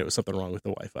time thinking it was something wrong with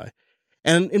the Wi-Fi.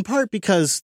 And in part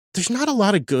because there's not a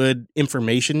lot of good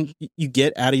information you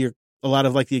get out of a lot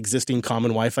of the existing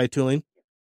common Wi-Fi tooling.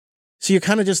 So you're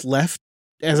kind of just left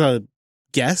as a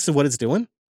guess of what it's doing.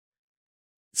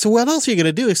 So what else are you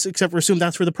going to do except for assume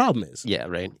that's where the problem is? Yeah,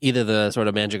 right. Either the sort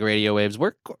of magic radio waves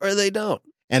work or they don't.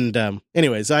 And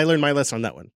anyways, I learned my lesson on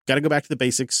that one. Got to go back to the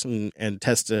basics and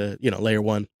test, layer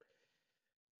one.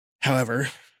 However,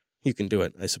 you can do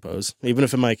it, I suppose. Even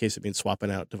if in my case it means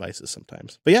swapping out devices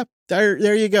sometimes. But yeah,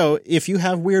 there you go. If you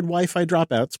have weird Wi-Fi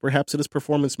dropouts, perhaps it is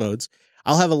performance modes.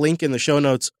 I'll have a link in the show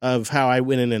notes of how I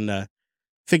went in and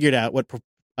figured out what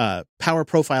power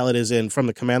profile it is in from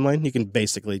the command line. You can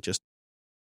basically just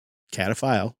cat a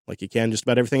file like you can just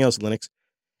about everything else in Linux.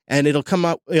 And it'll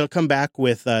come back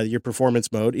with your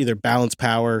performance mode, either balance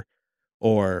power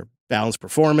or balance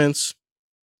performance.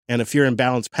 And if you're in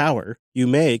balance power, you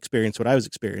may experience what I was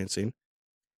experiencing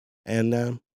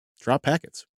and drop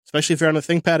packets, especially if you're on a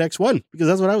ThinkPad X1, because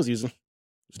that's what I was using.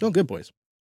 It's no good, boys.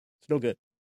 It's no good.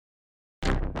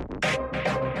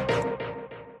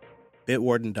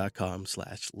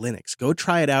 Bitwarden.com/Linux. Go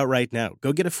try it out right now.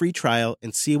 Go get a free trial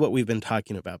and see what we've been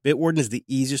talking about. Bitwarden is the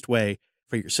easiest way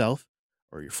for yourself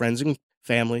or your friends and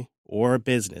family or a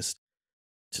business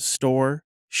to store,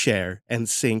 share, and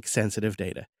sync sensitive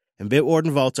data. And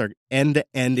Bitwarden vaults are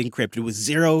end-to-end encrypted with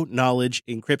zero-knowledge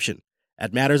encryption.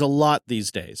 That matters a lot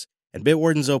these days. And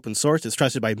Bitwarden's open source. It's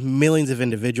trusted by millions of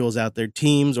individuals out there,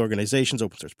 teams, organizations,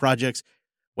 open source projects.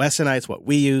 Wes and I, it's what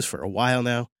we use for a while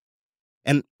now.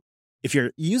 And if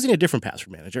you're using a different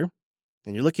password manager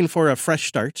and you're looking for a fresh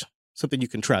start, something you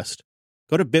can trust,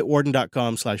 go to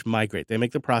bitwarden.com/migrate. They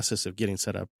make the process of getting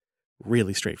set up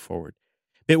really straightforward.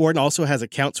 Bitwarden also has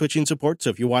account switching support.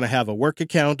 So if you want to have a work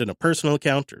account and a personal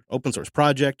account or open source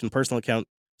project and personal account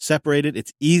separated,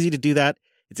 it's easy to do that.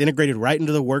 It's integrated right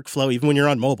into the workflow, even when you're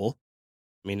on mobile.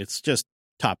 I mean, it's just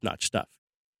top-notch stuff.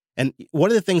 And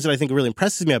one of the things that I think really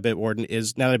impresses me about Bitwarden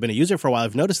is, now that I've been a user for a while,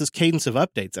 I've noticed this cadence of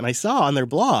updates. And I saw on their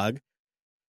blog,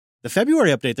 the February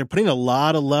update, they're putting a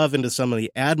lot of love into some of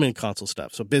the admin console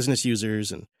stuff. So business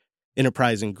users and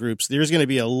enterprise and groups, there's going to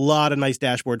be a lot of nice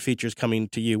dashboard features coming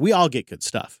to you. We all get good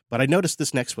stuff. But I noticed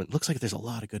this next one, looks like there's a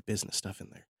lot of good business stuff in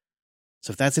there.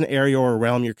 So if that's an area or a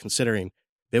realm you're considering,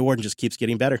 Bitwarden just keeps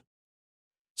getting better.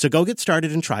 So go get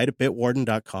started and try it at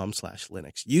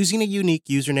bitwarden.com/Linux. Using a unique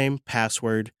username,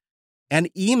 password, and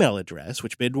email address,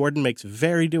 which Bitwarden makes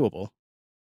very doable.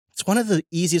 It's one of the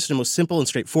easiest and most simple and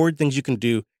straightforward things you can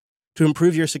do to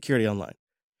improve your security online.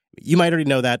 You might already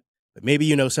know that, but maybe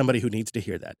you know somebody who needs to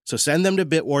hear that. So send them to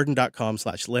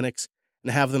bitwarden.com/Linux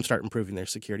and have them start improving their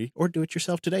security, or do it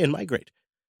yourself today and migrate.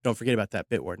 Don't forget about that,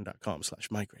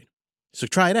 bitwarden.com/migrate. So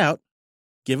try it out,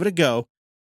 give it a go,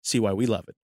 see why we love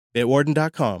it.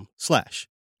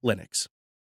 bitwarden.com/Linux.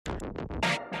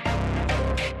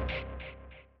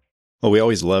 Well, we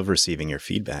always love receiving your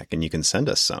feedback, and you can send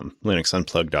us some.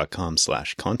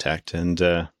 linuxunplugged.com/contact, and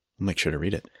we'll make sure to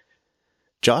read it.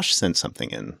 Josh sent something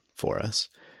in for us.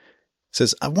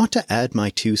 Says, I want to add my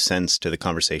 2 cents to the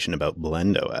conversation about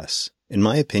BlendOS. In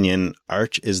my opinion,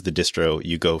 Arch is the distro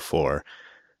you go for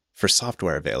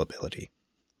software availability.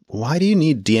 Why do you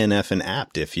need DNF and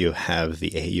apt if you have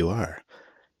the AUR?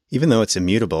 Even though it's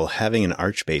immutable, having an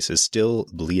Arch base is still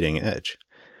bleeding edge.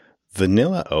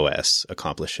 Vanilla OS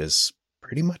accomplishes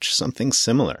pretty much something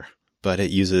similar, but it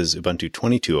uses Ubuntu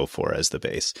 22.04 as the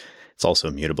base. It's also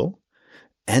immutable,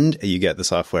 and you get the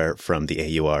software from the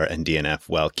AUR and DNF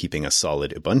while keeping a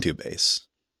solid Ubuntu base.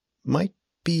 Might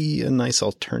be a nice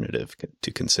alternative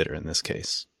to consider in this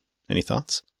case. Any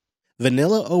thoughts?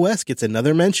 Vanilla OS gets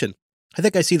another mention. I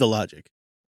think I see the logic.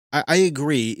 I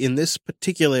agree. In this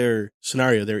particular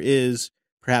scenario, there is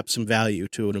perhaps some value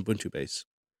to an Ubuntu base.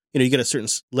 You know, you get a certain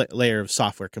layer of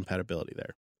software compatibility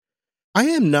there. I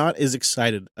am not as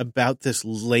excited about this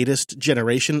latest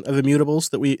generation of immutables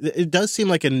it does seem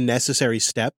like a necessary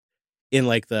step in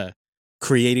like the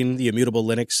creating the immutable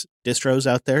Linux distros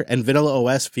out there. And Vanilla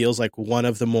OS feels like one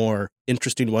of the more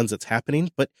interesting ones that's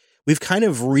happening, but we've kind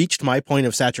of reached my point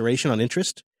of saturation on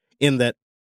interest in that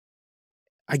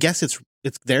I guess it's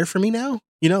there for me now.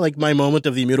 You know, like my moment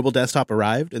of the immutable desktop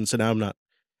arrived. And so now I'm not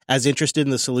as interested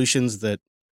in the solutions that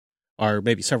are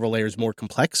maybe several layers more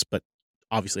complex, but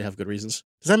obviously have good reasons.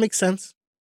 Does that make sense?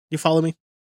 You follow me?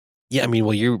 Yeah, I mean,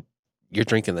 well, you're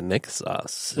drinking the Nick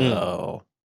sauce, so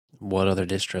what other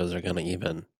distros are going to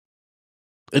even...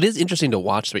 It is interesting to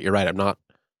watch, but you're right, for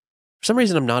some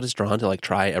reason, I'm not as drawn to like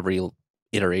try every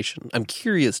iteration. I'm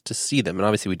curious to see them, and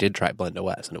obviously we did try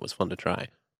BlendOS, and it was fun to try,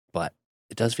 but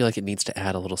it does feel like it needs to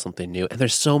add a little something new. And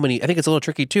there's so many, I think it's a little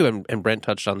tricky too, and Brent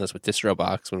touched on this with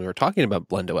DistroBox when we were talking about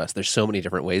BlendOS. There's so many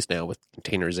different ways now with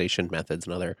containerization methods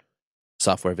and other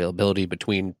software availability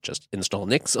between just install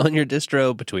Nix on your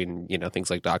distro, between, you know, things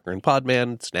like Docker and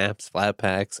Podman, snaps,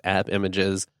 Flatpaks, app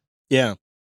images. Yeah.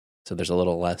 So there's a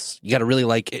little less, you got to really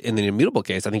like, in the immutable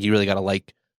case, I think you really got to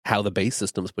like how the base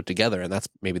system's put together, and that's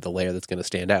maybe the layer that's going to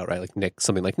stand out, right? Like Nix,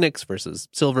 something like Nix versus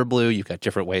Silverblue, you've got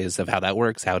different ways of how that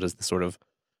works. How does the sort of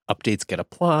updates get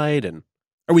applied? And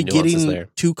Are we nuances getting there.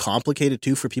 too complicated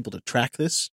too for people to track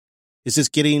this? Is this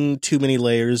getting too many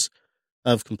layers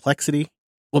of complexity?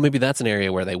 Well, maybe that's an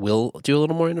area where they will do a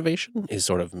little more innovation, is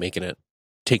sort of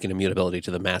taking immutability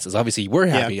to the masses. Obviously, we're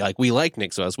happy. Like, we like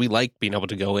NixOS. We like being able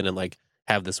to go in and like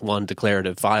have this one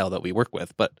declarative file that we work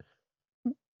with. But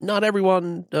not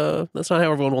everyone, that's not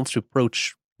how everyone wants to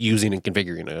approach using and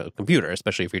configuring a computer,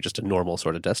 especially if you're just a normal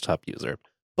sort of desktop user.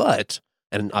 But,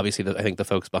 and obviously I think the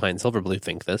folks behind Silverblue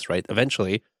think this, right?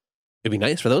 Eventually, it'd be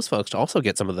nice for those folks to also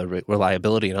get some of the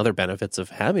reliability and other benefits of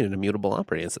having an immutable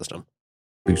operating system.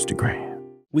 Boostergram.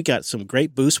 We got some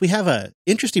great boosts. We have a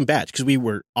interesting batch because we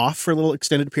were off for a little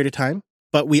extended period of time,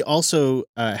 but we also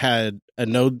had a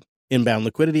node inbound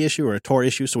liquidity issue or a Tor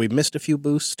issue, so we missed a few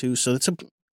boosts too. So it's a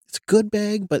good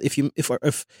bag. But if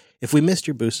we missed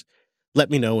your boost, let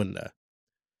me know and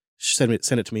send it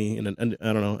to me in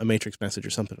a matrix message or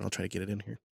something, and I'll try to get it in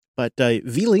here. But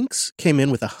VLinks came in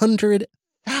with 100,000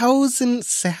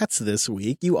 sats this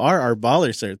week. You are our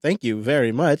baller, sir. Thank you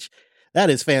very much. That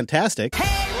is fantastic.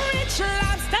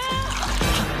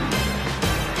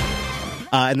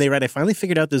 And they write, I finally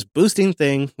figured out this boosting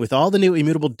thing with all the new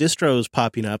immutable distros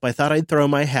popping up. I thought I'd throw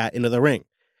my hat into the ring.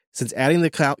 Since adding the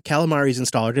Calamares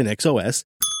installer to NixOS,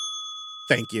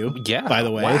 thank you. Yeah. By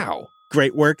the way. Wow.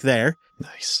 Great work there.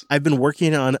 Nice. I've been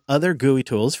working on other GUI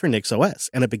tools for NixOS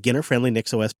and a beginner-friendly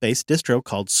NixOS-based distro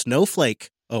called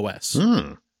Snowflake OS.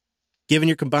 Given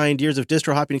your combined years of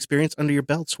distro hopping experience under your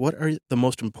belts, what are the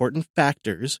most important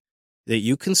factors that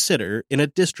you consider in a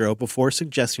distro before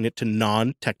suggesting it to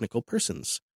non-technical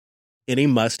persons? Any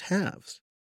must-haves?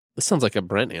 This sounds like a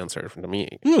Brent answer to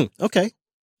me. Okay.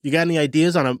 You got any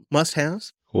ideas on a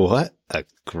must-haves? What a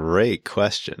great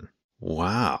question.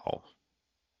 Wow.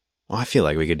 Well, I feel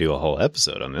like we could do a whole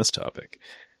episode on this topic.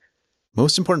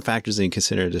 Most important factors that you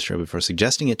consider a distro before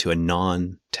suggesting it to a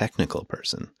non-technical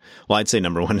person. Well, I'd say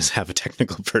number one is have a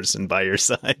technical person by your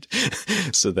side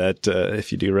so that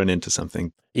if you do run into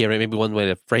something. Yeah, right. Maybe one way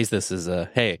to phrase this is,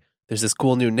 hey, there's this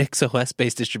cool new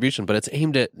NixOS-based distribution, but it's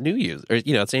aimed at new users, or,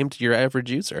 it's aimed at your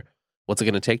average user. What's it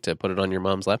going to take to put it on your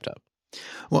mom's laptop?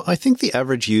 Well, I think the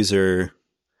average user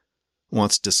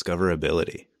wants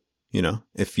discoverability.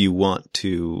 If you want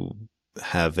to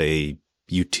have a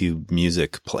YouTube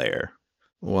music player,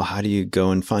 well, how do you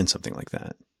go and find something like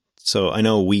that? So I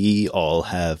know we all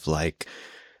have 8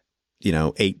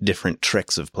 different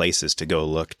tricks of places to go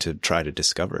look to try to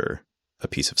discover a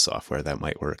piece of software that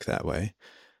might work that way.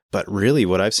 But really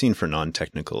what I've seen for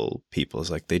non-technical people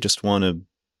is they just want to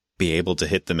be able to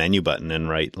hit the menu button and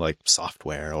write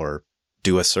software or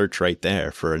do a search right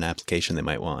there for an application they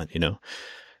might want.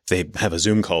 They have a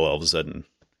Zoom call all of a sudden.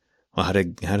 Well, how do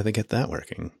they get that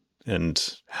working?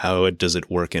 And how does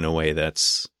it work in a way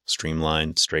that's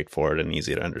streamlined, straightforward, and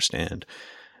easy to understand?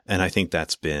 And I think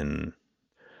that's been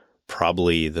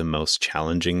probably the most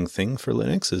challenging thing for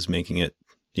Linux, is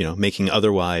making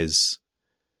otherwise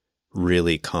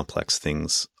really complex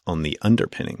things on the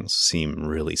underpinnings seem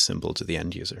really simple to the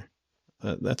end user.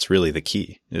 That's really the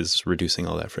key, is reducing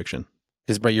all that friction.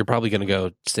 Because you're probably going to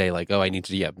go say I need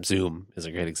to, Zoom is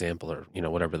a great example, or,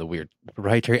 whatever the weird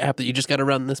proprietary app that you just got to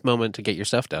run this moment to get your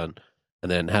stuff done.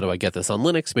 And then how do I get this on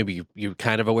Linux? Maybe you're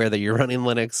kind of aware that you're running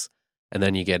Linux, and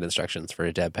then you get instructions for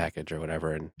a deb package or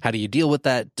whatever. And how do you deal with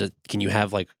that? Can you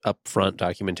have upfront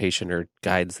documentation or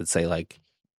guides that say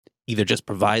either just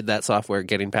provide that software,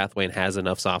 Getting Pathway and has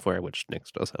enough software, which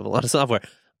Nix does have a lot of software,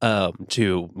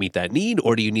 to meet that need?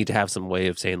 Or do you need to have some way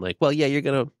of saying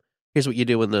here's what you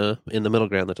do in the middle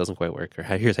ground that doesn't quite work, or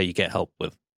here's how you get help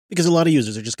with? Because a lot of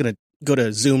users are just going to go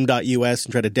to zoom.us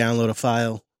and try to download a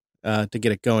file to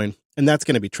get it going. And that's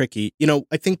going to be tricky.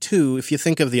 I think too, if you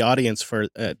think of the audience for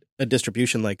a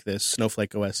distribution like this,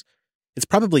 Snowflake OS, it's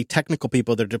probably technical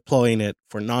people that are deploying it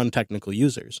for non-technical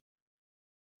users.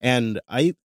 And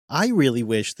I really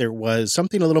wish there was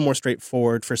something a little more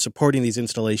straightforward for supporting these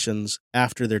installations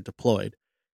after they're deployed.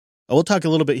 We'll talk a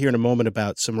little bit here in a moment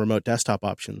about some remote desktop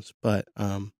options, but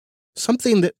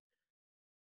something that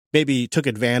maybe took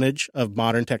advantage of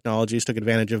modern technologies, took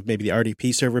advantage of maybe the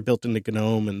RDP server built into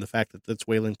GNOME and the fact that it's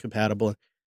Wayland compatible,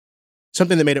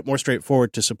 something that made it more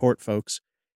straightforward to support folks.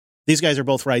 These guys are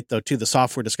both right, though, too. The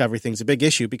software discovery thing's a big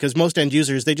issue because most end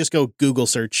users, they just go Google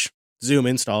search, Zoom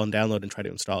install, and download and try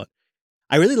to install it.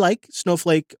 I really like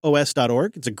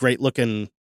snowflakeos.org. It's a great-looking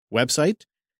website.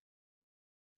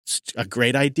 It's a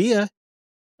great idea.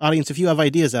 Audience, if you have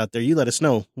ideas out there, you let us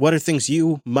know. What are things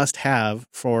you must have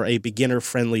for a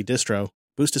beginner-friendly distro?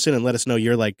 Boost us in and let us know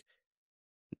your newbie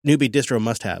distro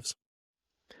must-haves.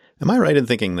 Am I right in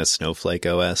thinking the Snowflake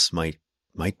OS might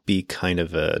be kind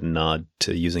of a nod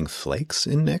to using flakes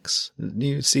in Nix? Do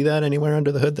you see that anywhere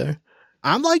under the hood there?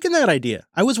 I'm liking that idea.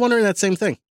 I was wondering that same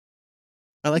thing.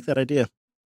 I like that idea.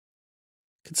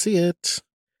 Could see it.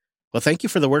 Well, thank you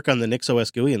for the work on the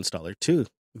NixOS GUI installer too,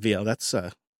 VL. That's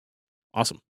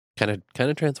awesome. Kind of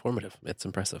transformative. It's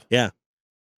impressive. Yeah.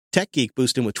 Tech Geek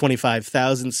boosting with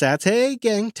 25,000 sats. Hey,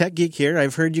 gang, Tech Geek here.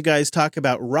 I've heard you guys talk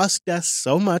about RustDesk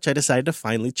so much, I decided to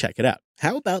finally check it out.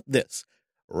 How about this?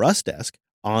 RustDesk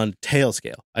on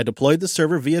Tailscale. I deployed the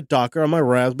server via Docker on my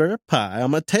Raspberry Pi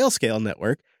on my Tailscale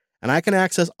network, and I can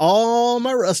access all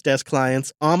my RustDesk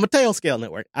clients on my Tailscale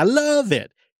network. I love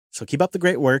it. So keep up the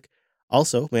great work.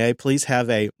 Also, may I please have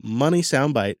a money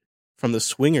soundbite from the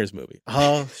Swingers movie?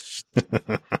 Oh,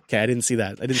 okay, I didn't see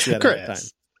that. I didn't see that at that time.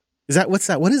 Is that what's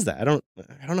that? What is that? I don't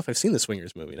know if I've seen the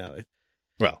Swingers movie now.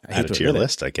 Well, add it to your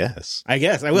list, I guess. I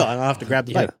guess I will. I'll have to grab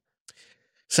the bite.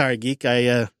 Sorry, geek.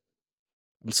 I'm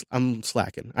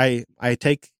slacking. I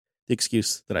take the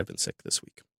excuse that I've been sick this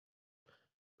week.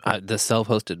 The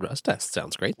self-hosted RustDesk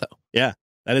sounds great, though. Yeah,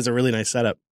 that is a really nice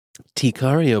setup.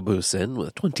 Ticario boosts in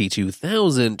with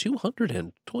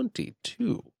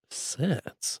 22,222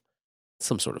 sats.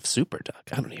 Some sort of super duck.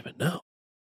 I don't even know.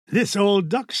 This old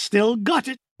duck still got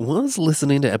it. Was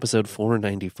listening to episode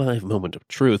 495, Moment of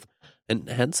Truth, and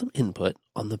had some input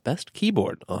on the best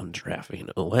keyboard on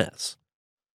Giraffing OS.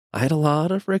 I had a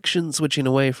lot of friction switching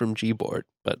away from Gboard,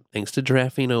 but thanks to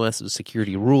Giraffing OS's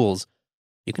security rules,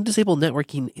 you can disable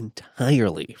networking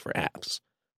entirely for apps.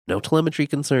 No telemetry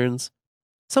concerns.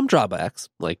 Some drawbacks,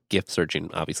 like GIF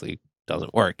searching obviously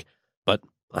doesn't work, but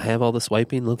I have all the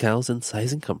swiping, locales, and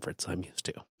sizing comforts I'm used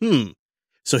to.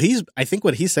 So I think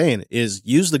what he's saying is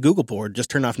use the Google board, just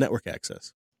turn off network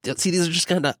access. See, these are just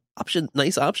kind of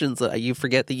nice options that you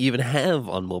forget that you even have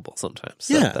on mobile sometimes.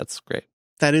 So yeah. That's great.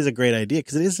 That is a great idea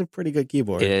because it is a pretty good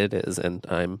keyboard. It is, and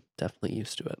I'm definitely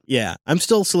used to it. Yeah, I'm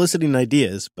still soliciting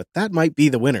ideas, but that might be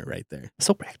the winner right there.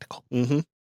 So practical. Mm-hmm.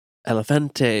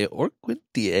 Elefante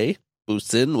Orquidie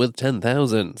boosts in with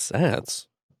 10,000 sats.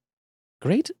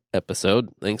 Great episode.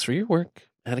 Thanks for your work.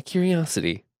 Out of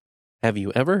curiosity, have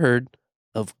you ever heard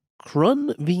of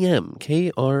CrunVM?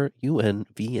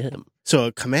 KRUNVM. So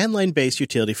a command line based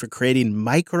utility for creating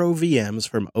micro VMs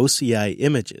from OCI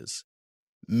images.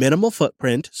 Minimal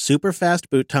footprint, super fast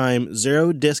boot time,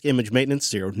 0 disk image maintenance,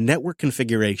 0 network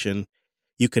configuration.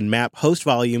 You can map host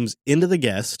volumes into the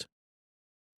guest,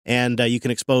 and you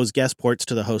can expose guest ports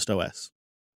to the host OS.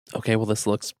 Okay, well, this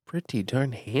looks pretty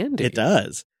darn handy. It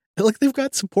does. Look, they've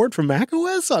got support for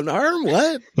macOS on ARM.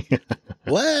 What?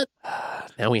 What?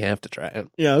 Now we have to try it.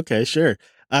 Yeah, okay, sure.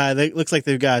 It looks like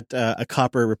they've got a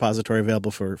Copper repository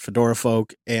available for Fedora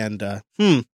folk. And,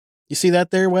 you see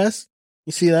that there, Wes?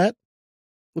 You see that?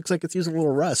 Looks like it's using a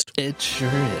little Rust. It sure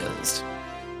is.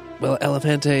 Well,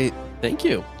 Elefante, thank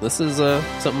you. This is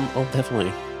something I'll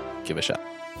definitely give a shot.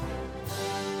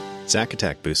 Zack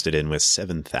Attack boosted in with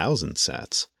 7,000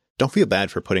 sats. Don't feel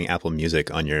bad for putting Apple Music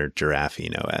on your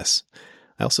Giraffing OS.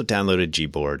 I also downloaded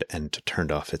Gboard and turned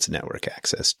off its network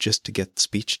access just to get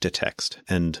speech to text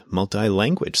and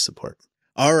multi-language support.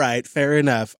 All right, fair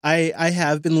enough. I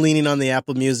have been leaning on the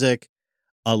Apple Music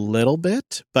a little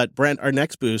bit, but Brent, our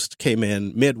next boost came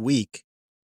in midweek,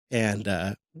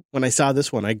 and when I saw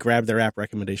this one, I grabbed their app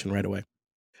recommendation right away.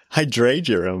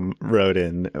 Hydragerum wrote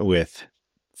in with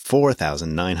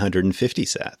 4,950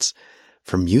 sats.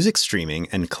 For music streaming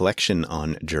and collection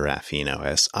on Giraffing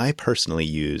OS, I personally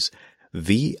use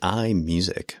VI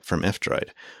Music from F-Droid.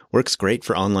 Works great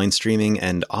for online streaming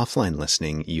and offline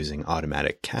listening using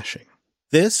automatic caching.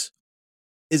 This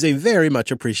is a very much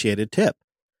appreciated tip.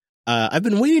 I've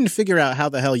been waiting to figure out how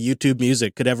the hell YouTube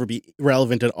Music could ever be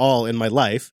relevant at all in my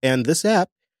life, and this app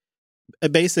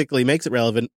basically makes it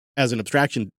relevant as an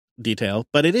abstraction detail,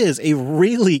 but it is a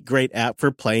really great app for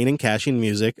playing and caching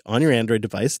music on your Android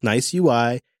device. Nice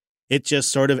UI. It just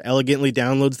sort of elegantly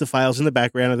downloads the files in the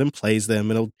background and then plays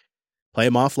them, and it'll play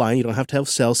them offline. You don't have to have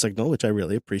cell signal, which I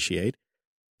really appreciate.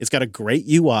 It's got a great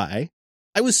UI.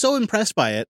 I was so impressed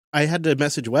by it, I had to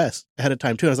message Wes ahead of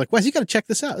time, too. I was like, Wes, you got to check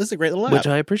this out. This is a great little app. Which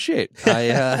I appreciate. I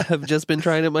have just been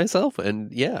trying it myself, and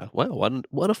yeah, wow,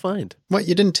 what a find. What,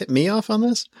 you didn't tip me off on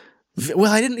this?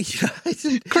 Well, I didn't.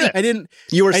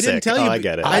 You were I sick. didn't tell you. I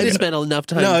get it. I didn't spend enough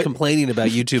time complaining about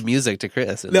YouTube Music to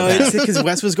Chris. No, it's because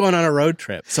Wes was going on a road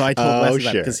trip. So I told Wes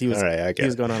about it because he was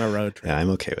going on a road trip. Yeah, I'm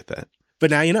okay with that. But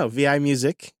now you know, VI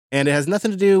Music, and it has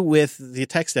nothing to do with the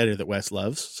text editor that Wes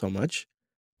loves so much,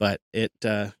 but it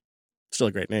still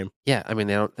a great name. Yeah, I mean,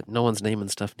 no one's naming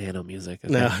stuff Nano Music.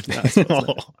 Okay? No.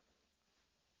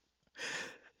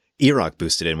 Erock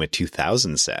boosted in with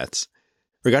 2,000 sats.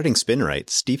 Regarding SpinRite,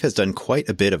 Steve has done quite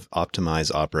a bit of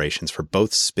optimized operations for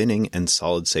both spinning and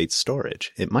solid-state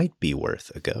storage. It might be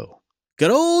worth a go. Good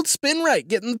old SpinRite,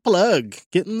 getting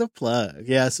the plug.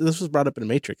 Yeah, so this was brought up in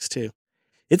Matrix, too.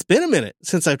 It's been a minute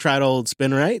since I've tried old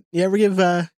SpinRite. You ever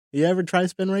try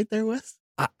SpinRite there, Wes?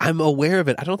 I'm aware of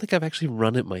it. I don't think I've actually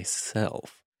run it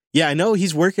myself. Yeah, I know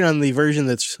he's working on the version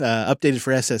that's updated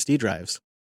for SSD drives.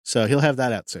 So he'll have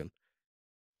that out soon.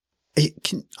 Hey,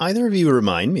 can either of you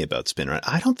remind me about SpinRite?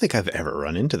 I don't think I've ever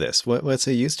run into this. What's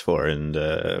it used for, and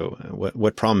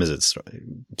what problem is it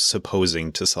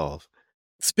supposing to solve?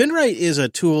 SpinRite is a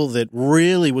tool that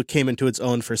really came into its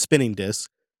own for spinning disks,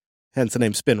 hence the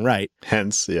name SpinRite.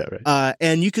 Hence, yeah, right.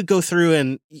 And you could go through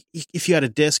and if you had a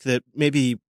disk that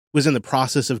maybe was in the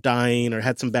process of dying or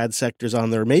had some bad sectors on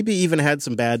there, or maybe even had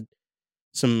some bad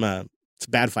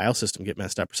file system get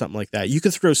messed up or something like that, you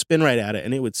could throw SpinRite at it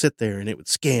and it would sit there and it would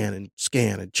scan and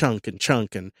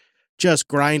chunk and just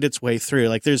grind its way through.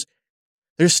 Like there's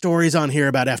stories on here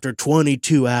about after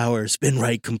 22 hours,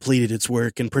 SpinRite completed its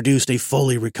work and produced a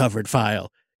fully recovered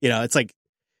file. You know, it's like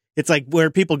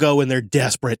where people go when they're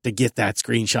desperate to get that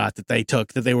screenshot that they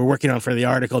took that they were working on for the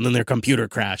article and then their computer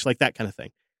crashed, like that kind of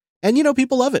thing. And, you know,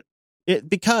 people love it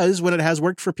because when it has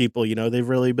worked for people, you know, they've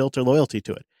really built their loyalty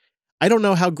to it. I don't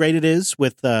know how great it is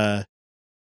with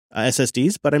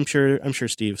SSDs, but I'm sure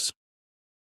Steve's,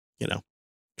 you know,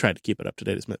 tried to keep it up to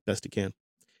date as best he can.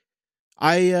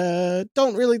 I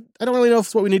don't really know if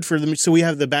it's what we need for them. So we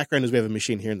have the background is we have a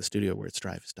machine here in the studio where its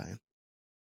drive is dying.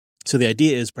 So the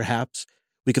idea is perhaps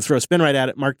we could throw SpinRite at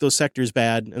it, mark those sectors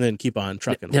bad, and then keep on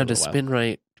trucking. Now, does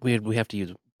SpinRite, we have to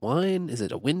use Wine? Is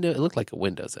it a window? It looked like a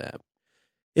Windows app.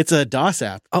 It's a DOS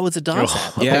app. Oh, it's a DOS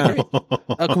app. Okay, yeah. Great.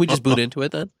 Oh, can we just boot into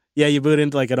it then? Yeah, you boot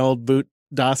into like an old boot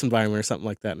DOS environment or something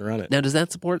like that and run it. Now, does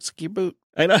that support secure boot?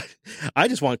 I know. I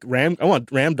just want RAM. I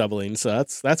want RAM doubling, so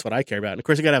that's what I care about. And of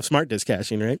course, you got to have smart disk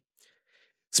caching, right?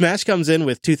 Smash comes in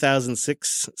with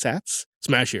 2006 sats.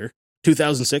 Smash here,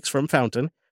 2006 from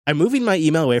Fountain. I'm moving my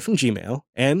email away from Gmail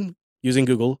and using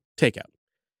Google Takeout.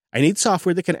 I need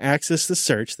software that can access the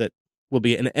search that will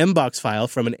be an Mbox file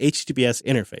from an HTTPS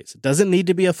interface. It doesn't need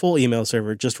to be a full email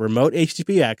server, just remote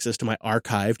HTTP access to my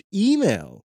archived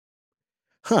email.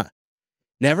 Huh.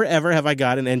 Never ever have I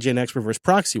got an NGINX reverse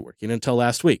proxy working until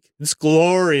last week. It's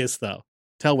glorious, though.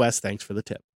 Tell Wes thanks for the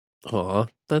tip. Aw,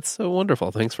 that's so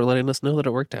wonderful. Thanks for letting us know that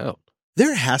it worked out.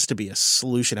 There has to be a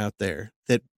solution out there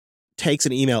that takes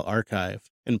an email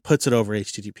archive and puts it over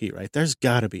HTTP, right? There's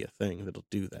got to be a thing that'll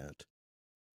do that.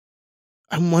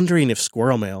 I'm wondering if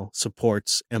Squirrel Mail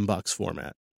supports Mbox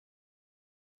format.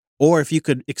 Or if you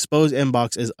could expose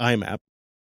Mbox as IMAP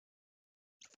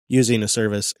using a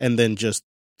service and then just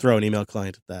throw an email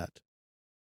client at that.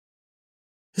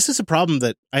 This is a problem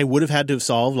that I would have had to have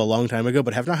solved a long time ago,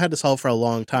 but have not had to solve for a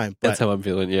long time. But that's how I'm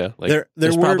feeling, yeah. Like,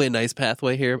 there's probably a nice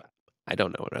pathway here. I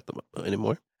don't know it at the moment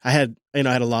anymore. I had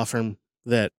a law firm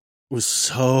that was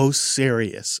so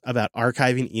serious about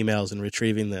archiving emails and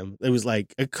retrieving them. It was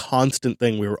like a constant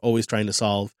thing we were always trying to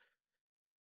solve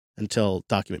until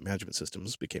document management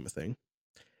systems became a thing.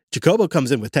 Jacobo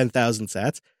comes in with 10,000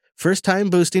 sats. First time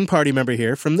boosting party member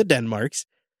here from the Denmarks.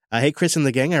 Hey, Chris and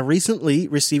the gang, I recently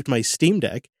received my Steam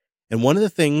Deck, and one of the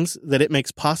things that it makes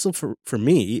possible for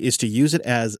me is to use it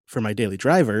as, for my daily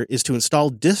driver, is to install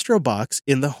DistroBox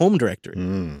in the home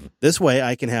directory. This way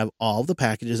I can have all the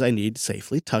packages I need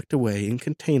safely tucked away in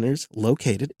containers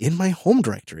located in my home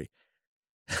directory.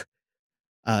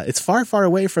 It's far, far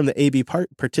away from the AB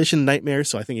partition nightmare,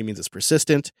 so I think it means it's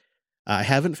persistent. I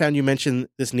haven't found you mention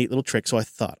this neat little trick, so I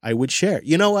thought I would share.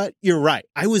 You know what? You're right.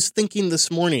 I was thinking this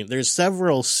morning, there's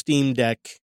several Steam Deck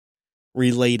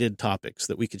related topics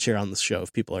that we could share on the show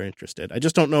if people are interested. I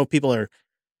just don't know if people are,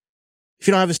 if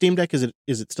you don't have a Steam Deck, is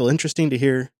it still interesting to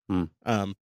hear?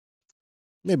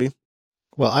 Maybe.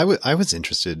 Well, I was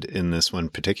interested in this one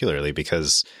particularly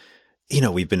because, you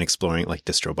know, we've been exploring like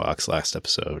DistroBox last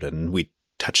episode and we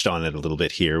touched on it a little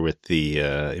bit here with the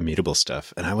immutable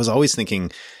stuff. And I was always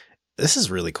thinking, this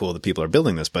is really cool that people are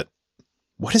building this, but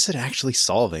what is it actually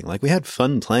solving? Like, we had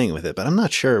fun playing with it, but I'm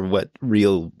not sure what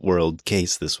real world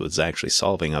case this was actually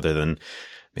solving other than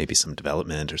maybe some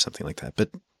development or something like that.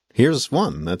 But here's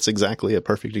one that's exactly a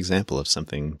perfect example of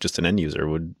something just an end user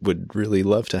would really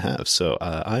love to have. So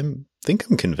I think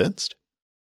I'm convinced.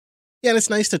 Yeah, and it's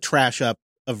nice to trash up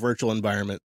a virtual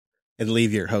environment and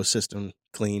leave your host system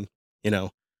clean. You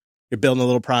know, you're building a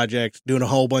little project, doing a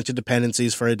whole bunch of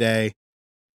dependencies for a day.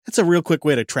 That's a real quick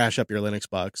way to trash up your Linux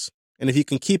box. And if you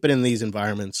can keep it in these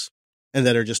environments and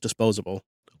that are just disposable.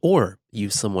 Or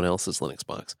use someone else's Linux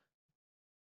box.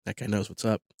 That guy knows what's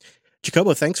up.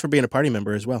 Jacobo, thanks for being a party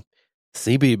member as well.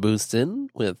 CB boosts in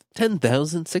with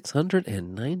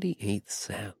 10,698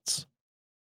 sats.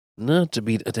 Not to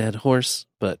beat a dead horse,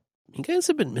 but You guys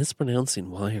have been mispronouncing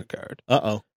WireGuard.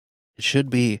 Uh-oh. It should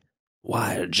be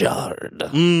WireGuard.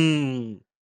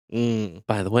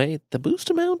 By the way, the boost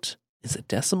amount is a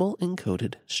decimal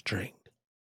encoded string.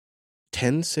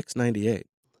 10698.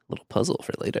 Little puzzle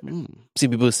for later.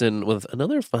 CB Boostin with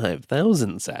another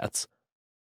 5,000 sats.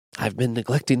 I've been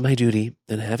neglecting my duty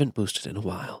and haven't boosted in a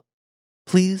while.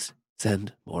 Please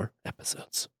send more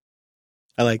episodes.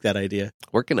 I like that idea.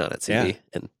 Working on it, CB. Yeah.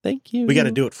 And thank you. We got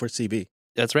to do it for CB.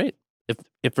 That's right.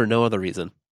 If for no other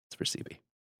reason, it's for CB.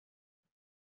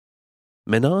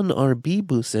 Menon RB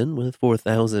Boostin with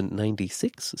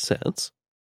 4,096 sats.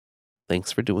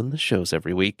 Thanks for doing the shows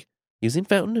every week, using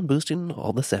Fountain and boosting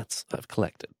all the sets I've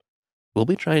collected. We'll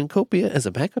be trying Copia as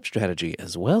a backup strategy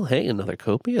as well. Hey, another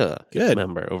Copia Good.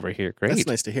 member over here. Great. That's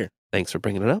nice to hear. Thanks for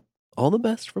bringing it up. All the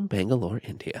best from Bangalore,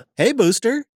 India. Hey,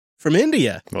 Booster from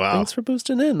India. Wow. Thanks for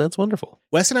boosting in. That's wonderful.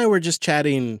 Wes and I were just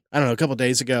chatting, I don't know, a couple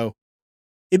days ago.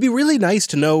 It'd be really nice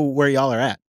to know where y'all are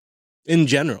at in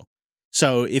general.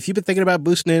 So if you've been thinking about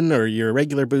boosting in or you're a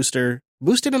regular booster,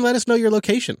 boost in and let us know your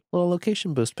location. A little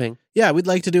location boost ping. Yeah, we'd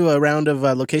like to do a round of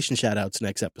location shout-outs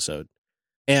next episode.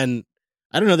 And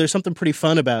I don't know, there's something pretty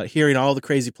fun about hearing all the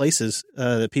crazy places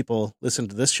that people listen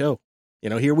to this show. You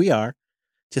know, here we are,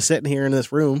 just sitting here in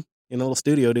this room in a little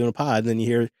studio doing a pod, and then you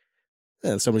hear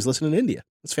somebody's listening in India.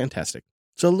 It's fantastic.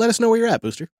 So let us know where you're at,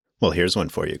 Booster. Well, here's one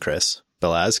for you, Chris.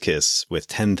 Belazkiss with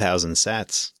 10,000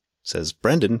 sats says,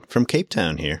 Brendan from Cape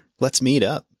Town here. Let's meet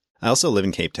up. I also live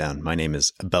in Cape Town. My name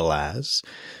is Belaz.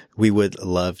 We would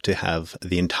love to have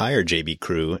the entire JB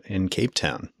crew in Cape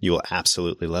Town. You will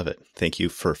absolutely love it. Thank you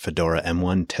for Fedora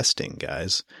M1 testing,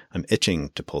 guys. I'm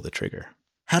itching to pull the trigger.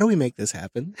 How do we make this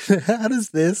happen? How does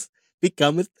this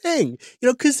become a thing? You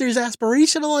know, because there's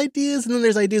aspirational ideas, and then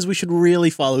there's ideas we should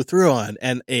really follow through on.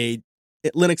 And a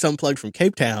Linux Unplugged from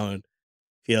Cape Town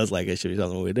feels like it should be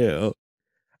something we do.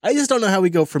 I just don't know how we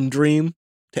go from dream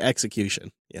to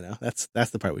execution. You know, that's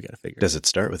the part we got to figure out. Does it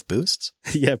start with boosts?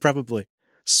 Yeah, probably.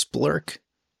 Splurk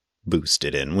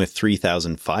boosted in with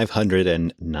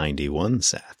 3,591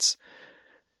 sats.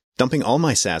 Dumping all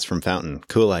my sats from Fountain,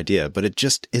 cool idea, but it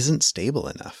just isn't stable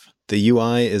enough. The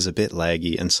UI is a bit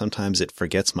laggy and sometimes it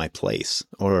forgets my place,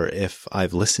 or if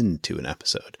I've listened to an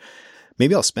episode.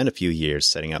 Maybe I'll spend a few years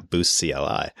setting up Boost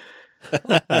CLI.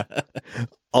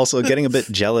 Also, getting a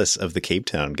bit jealous of the Cape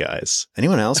Town guys.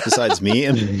 Anyone else besides me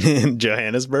in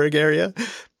Johannesburg area?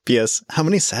 P.S. How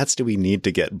many sats do we need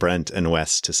to get Brent and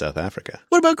Wes to South Africa?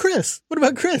 What about Chris?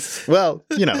 Well,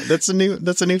 you know, that's a new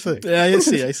thing. Yeah, I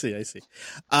see.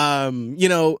 You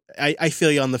know, I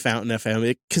feel you on the Fountain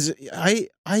FM because I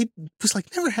was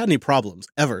like never had any problems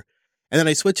ever, and then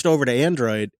I switched over to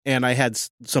Android and I had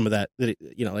some of that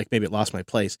you know, like maybe it lost my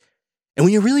place. And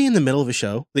when you're really in the middle of a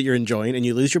show that you're enjoying and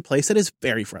you lose your place, that is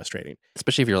very frustrating.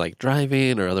 Especially if you're like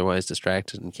driving or otherwise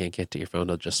distracted and can't get to your phone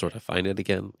to just sort of find it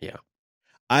again. Yeah.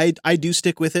 I do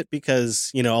stick with it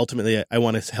because, you know, ultimately I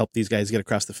want to help these guys get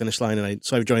across the finish line. And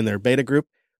so I've joined their beta group.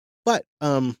 But,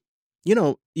 you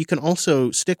know, you can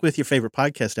also stick with your favorite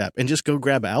podcast app and just go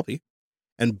grab Albi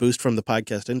and boost from the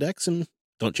podcast index and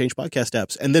don't change podcast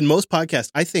apps. And then most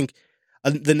podcasts, I think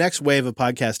the next wave of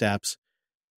podcast apps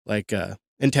like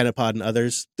AntennaPod and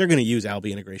others, they're going to use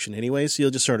Albi integration anyway. So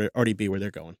you'll just sort of already be where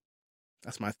they're going.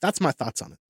 That's my thoughts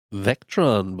on it.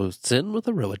 Vectron boosts in with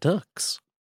a row of ducks.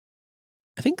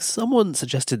 I think someone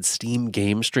suggested Steam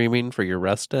game streaming for your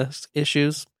Rust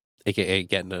issues, aka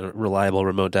getting a reliable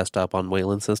remote desktop on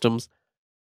Wayland systems.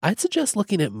 I'd suggest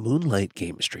looking at Moonlight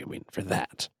game streaming for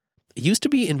that. It used to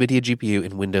be NVIDIA GPU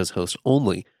and Windows host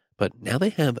only, but now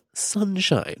they have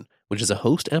Sunshine, which is a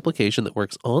host application that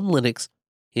works on Linux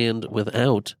and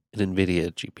without an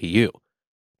NVIDIA GPU.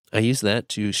 I used that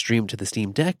to stream to the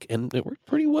Steam Deck, and it worked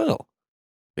pretty well.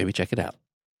 Maybe check it out.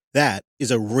 That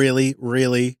is a really,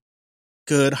 really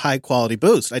good, high-quality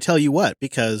boost. I tell you what,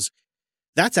 because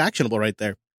that's actionable right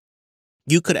there.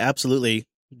 You could absolutely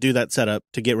do that setup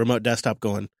to get remote desktop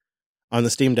going on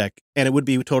the Steam Deck, and it would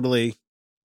be totally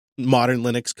modern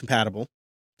Linux compatible.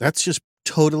 That's just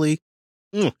totally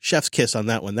chef's kiss on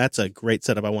that one. That's a great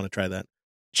setup. I want to try that.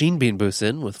 Gene Bean boosts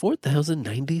in with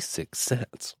 4,096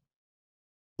 sats.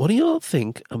 What do y'all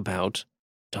think about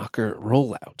Docker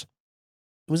rollout?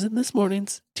 It was in this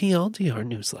morning's TLDR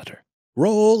newsletter.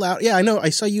 Roll out. Yeah, I know. I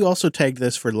saw you also tagged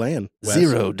this for LAN. Wes.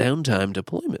 Zero downtime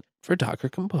deployment for Docker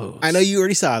Compose. I know you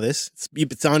already saw this.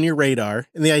 It's on your radar.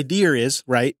 And the idea is,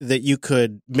 right, that you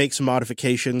could make some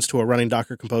modifications to a running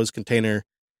Docker Compose container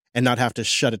and not have to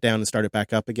shut it down and start it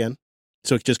back up again.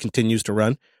 So it just continues to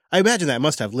run. I imagine that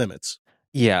must have limits.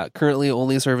 Yeah, currently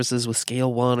only services with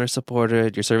Scale 1 are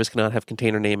supported. Your service cannot have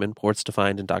container name and ports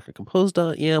defined in Docker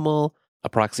Compose.yaml. a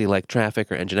proxy like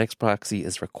Traffic or Nginx proxy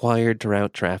is required to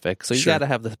route traffic. So you Sure. got to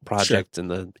have the project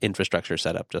and the infrastructure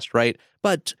set up just right.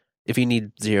 But if you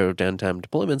need zero downtime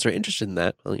deployments or are interested in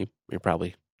that, well, you're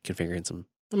probably configuring some.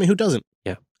 I mean, who doesn't?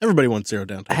 Yeah. Everybody wants zero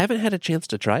downtime. I haven't had a chance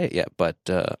to try it yet, but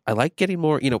I like getting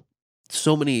more,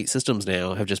 so many systems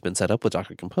now have just been set up with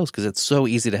Docker Compose because it's so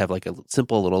easy to have like a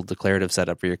simple little declarative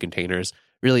setup for your containers.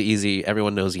 Really easy.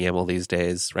 Everyone knows YAML these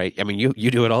days, right? I mean,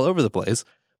 you do it all over the place,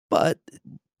 but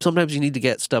sometimes you need to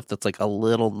get stuff that's like a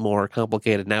little more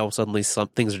complicated. Now suddenly some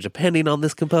things are depending on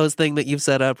this Compose thing that you've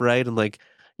set up, right? And like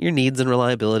your needs and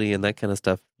reliability and that kind of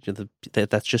stuff,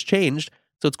 that's just changed.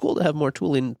 So it's cool to have more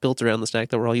tooling built around the stack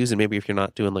that we're all using, maybe if you're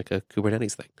not doing like a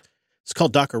Kubernetes thing. It's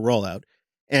called Docker Rollout.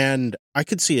 And I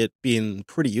could see it being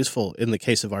pretty useful in the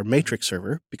case of our Matrix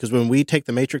server, because when we take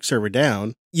the Matrix server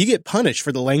down, you get punished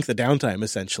for the length of downtime,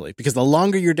 essentially, because the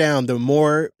longer you're down, the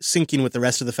more syncing with the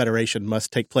rest of the Federation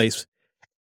must take place.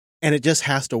 And it just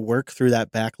has to work through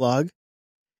that backlog.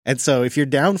 And so if you're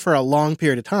down for a long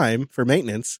period of time for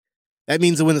maintenance, that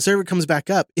means that when the server comes back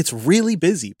up, it's really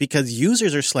busy because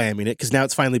users are slamming it because now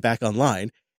it's finally back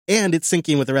online and it's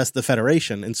syncing with the rest of the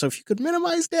Federation. And so if you could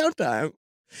minimize downtime,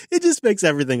 it just makes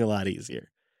everything a lot easier.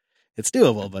 It's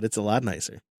doable, but it's a lot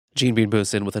nicer. Gene Bean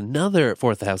posts in with another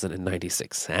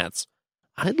 4,096 sats.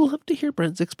 I'd love to hear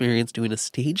Brent's experience doing a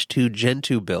stage 2 Gen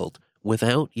 2 build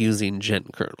without using Gen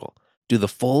kernel. Do the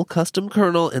full custom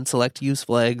kernel and select use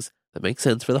flags that make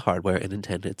sense for the hardware and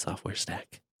intended software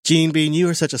stack. Gene Bean, you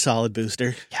are such a solid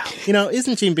booster. Yeah.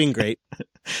 Isn't Gene Bean great?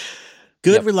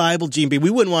 Good, reliable Gene Bean.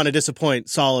 We wouldn't want to disappoint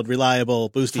solid, reliable,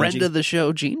 boosting Friend of the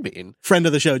show, Gene Bean. Friend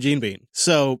of the show, Gene Bean.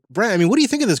 So, Brent, I mean, what do you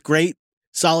think of this great,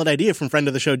 solid idea from friend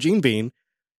of the show, Gene Bean,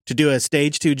 to do a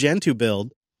stage 2 Gen 2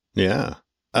 build? Yeah.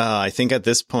 I think at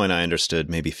this point I understood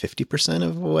maybe 50%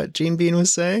 of what Gene Bean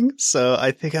was saying. So I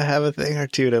think I have a thing or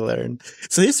two to learn.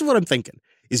 So this is what I'm thinking,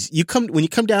 is when you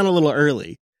come down a little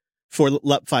early for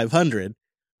LUP 500,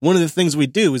 one of the things we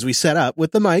do is we set up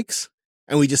with the mics,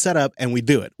 and we just set up and we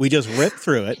do it. We just rip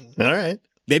through it. All right.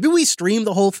 Maybe we stream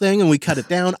the whole thing and we cut it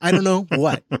down. I don't know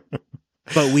what.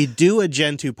 But we do a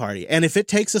Gen 2 party. And if it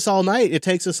takes us all night, it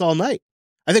takes us all night.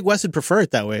 I think Wes would prefer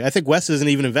it that way. I think Wes isn't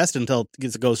even invested until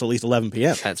it goes to at least 11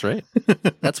 p.m. That's right.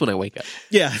 That's when I wake up.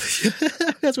 Yeah.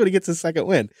 That's when he gets his second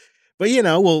win. But,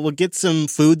 we'll get some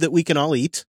food that we can all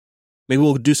eat. Maybe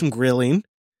we'll do some grilling.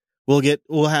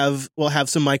 We'll have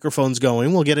some microphones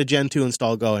going. We'll get a Gen 2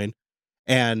 install going.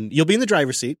 And you'll be in the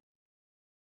driver's seat.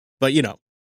 But,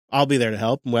 I'll be there to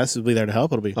help. And Wes will be there to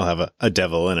help. I'll have a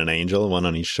devil and an angel, one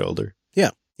on each shoulder. Yeah.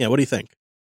 What do you think?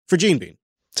 For Gene Bean.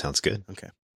 Sounds good. Okay.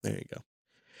 There you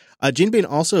go. Gene Bean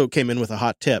also came in with a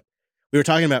hot tip. We were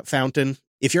talking about Fountain.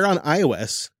 If you're on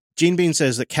iOS, Gene Bean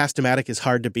says that Cast-O-Matic is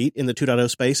hard to beat in the 2.0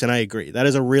 space, and I agree. That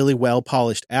is a really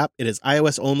well-polished app. It is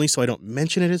iOS only, so I don't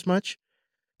mention it as much.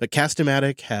 But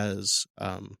Cast-O-Matic has...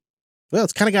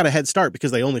 it's kind of got a head start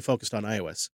because they only focused on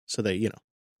iOS. So they,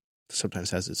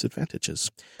 sometimes has its advantages.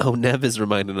 Oh, Nev is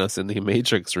reminding us in the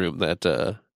Matrix room that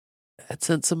had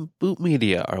sent some boot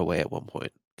media our way at one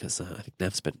point. Because I think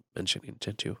Nev's been mentioning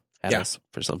Gen 2 at us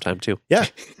for some time too. Yeah.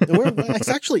 It's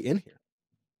actually in here.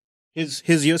 His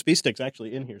USB stick's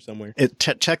actually in here somewhere.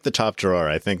 Check the top drawer.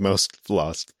 I think most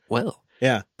lost. Well,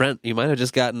 yeah. Brent, you might have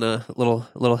just gotten a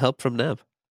little help from Nev.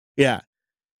 Yeah.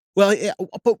 Well, yeah,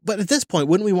 but at this point,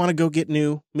 wouldn't we want to go get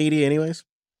new media anyways?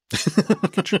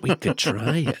 We could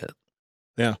try it.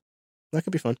 Yeah, that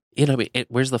could be fun.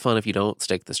 Where's the fun if you don't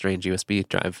stick the strange USB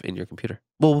drive in your computer?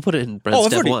 Well, we'll put it in Brent's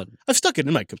step 1. I've stuck it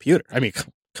in my computer. I mean,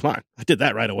 come on. I did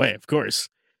that right away, of course.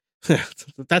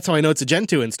 That's how I know it's a Gen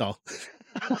 2 install.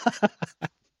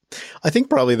 I think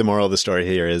probably the moral of the story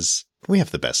here is we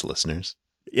have the best listeners.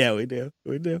 Yeah, we do.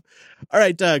 All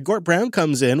right, Gort Brown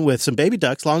comes in with some baby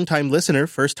ducks, long-time listener,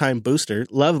 first-time booster.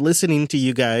 Love listening to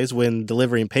you guys when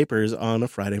delivering papers on a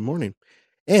Friday morning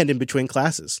and in between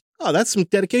classes. Oh, that's some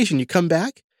dedication. You come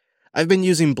back. I've been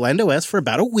using BlendOS for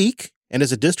about a week, and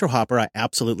as a distro hopper, I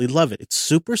absolutely love it. It's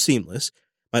super seamless.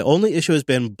 My only issue has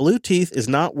been Bluetooth is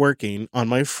not working on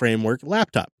my Framework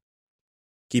laptop.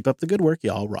 Keep up the good work.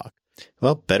 Y'all rock.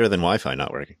 Well, better than Wi-Fi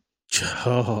not working.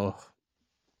 Oh.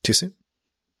 Too soon?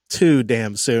 Too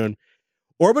damn soon.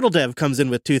 Orbital Dev comes in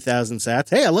with 2,000 sats.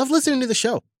 Hey, I love listening to the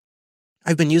show.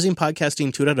 I've been using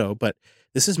Podcasting 2.0, but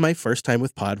this is my first time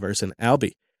with Podverse and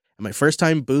Alby. And my first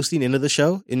time boosting into the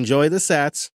show. Enjoy the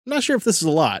sats. I'm not sure if this is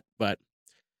a lot, but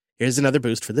here's another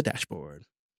boost for the dashboard.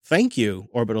 Thank you,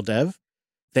 Orbital Dev.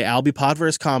 The Alby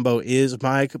Podverse combo is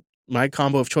my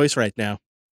combo of choice right now.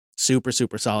 Super,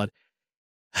 super solid.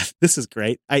 This is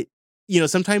great.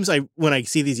 Sometimes when I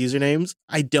see these usernames,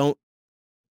 I don't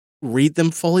read them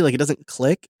fully. Like, it doesn't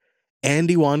click.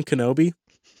 Andy Wan Kenobi.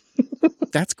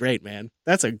 That's great, man.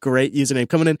 That's a great username.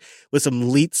 Coming in with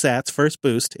some Leet Sats first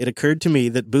boost. It occurred to me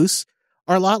that boosts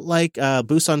are a lot like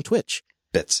boosts on Twitch.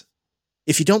 Bits.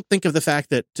 If you don't think of the fact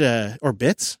that, or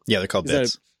bits? Yeah, they're called Is that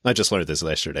bits. I just learned this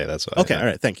yesterday. That's why. Okay, all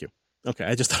right. Thank you. Okay,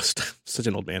 I just thought I was such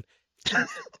an old man.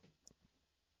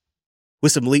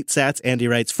 With some Leet Sats, Andy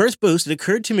writes, first boost, it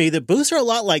occurred to me that boosts are a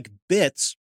lot like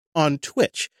bits on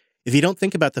Twitch. If you don't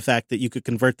think about the fact that you could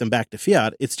convert them back to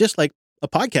fiat, it's just like a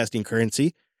podcasting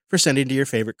currency for sending to your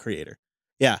favorite creator.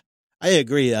 Yeah, I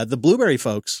agree. The Blueberry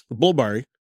folks, the Bullberry,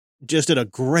 just did a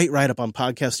great write-up on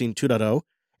Podcasting 2.0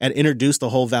 and introduced the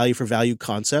whole value for value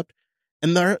concept.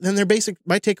 And their basic,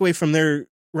 my takeaway from their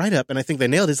write-up, and I think they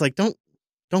nailed it, is like, don't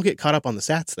get caught up on the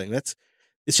sats thing.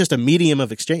 It's just a medium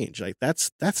of exchange. Like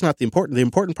that's not the important. The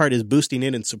important part is boosting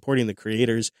in and supporting the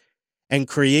creators and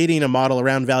creating a model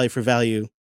around value for value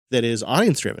that is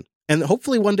audience driven. And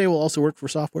hopefully one day will also work for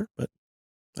software, but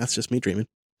that's just me dreaming.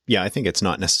 Yeah, I think it's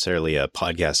not necessarily a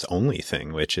podcast only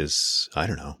thing, which is, I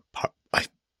don't know,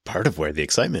 part of where the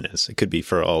excitement is. It could be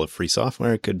for all of free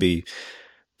software. It could be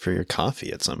for your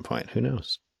coffee at some point. Who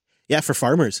knows? Yeah, for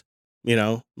farmers,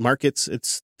 markets,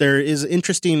 there is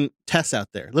interesting tests out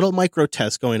there, little micro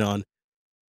tests going on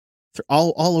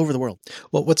all over the world.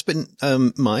 Well, what's been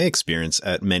my experience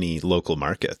at many local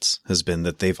markets has been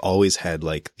that they've always had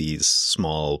like these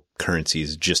small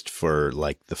currencies just for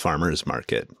like the farmers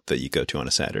market that you go to on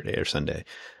a Saturday or Sunday.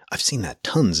 I've seen that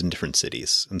tons in different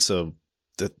cities. And so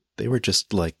that they were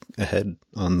just like ahead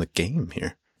on the game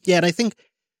here. Yeah. And I think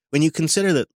when you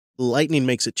consider that Lightning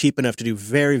makes it cheap enough to do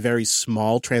very, very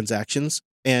small transactions,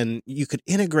 and you could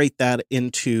integrate that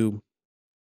into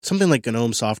something like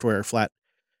GNOME software or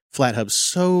FlatHub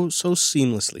so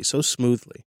seamlessly, so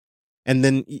smoothly. And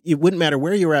then it wouldn't matter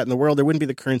where you were at in the world. There wouldn't be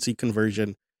the currency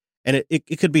conversion. And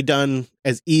it could be done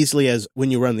as easily as when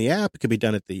you run the app. It could be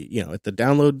done at the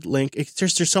download link.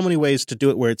 There's so many ways to do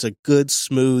it where it's a good,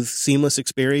 smooth, seamless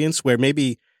experience where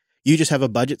maybe you just have a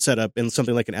budget set up in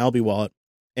something like an Alby wallet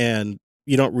and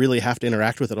you don't really have to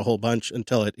interact with it a whole bunch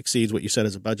until it exceeds what you set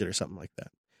as a budget or something like that.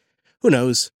 Who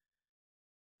knows?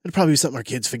 It'll probably be something our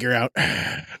kids figure out,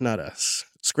 not us.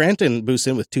 Scranton boosts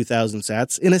in with 2,000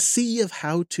 sats in a sea of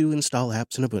how to install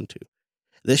apps in Ubuntu.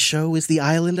 This show is the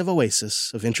island of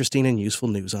oasis of interesting and useful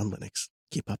news on Linux.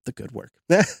 Keep up the good work.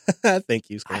 Thank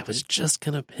you, Scranton. I was just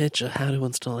going to pitch a how to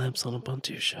install apps on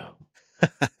Ubuntu show.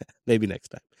 Maybe next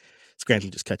time. Scranton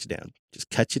just cut you down.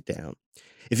 Just cut you down.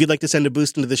 If you'd like to send a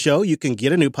boost into the show, you can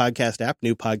get a new podcast app,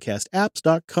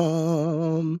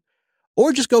 newpodcastapps.com.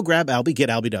 Or just go grab Alby,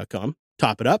 getalby.com,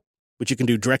 top it up, which you can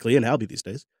do directly in Alby these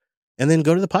days, and then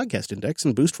go to the podcast index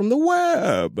and boost from the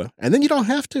web. And then you don't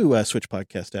have to switch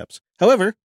podcast apps.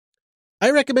 However,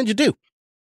 I recommend you do.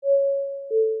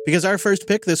 Because our first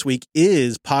pick this week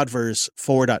is Podverse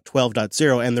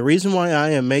 4.12.0. And the reason why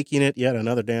I am making it yet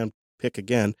another damn pick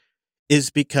again is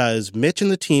because Mitch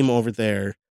and the team over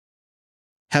there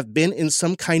have been in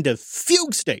some kind of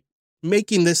fugue state,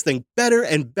 making this thing better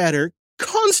and better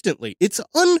constantly. It's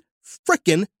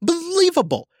unfrickin'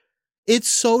 believable. It's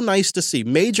so nice to see.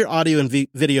 Major audio and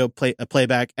video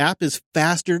playback. App is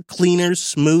faster, cleaner,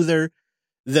 smoother.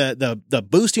 The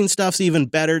boosting stuff's even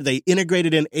better. They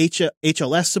integrated in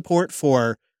HLS support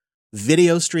for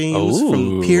video streams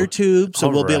from PeerTube. So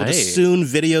we'll be able to soon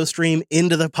video stream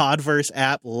into the Podverse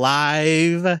app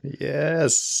live.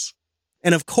 Yes.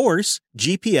 And of course,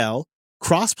 GPL,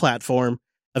 cross-platform,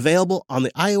 available on the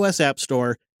iOS App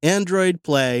Store, Android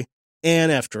Play,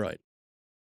 and F-Droid.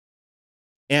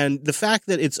 And the fact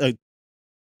that it's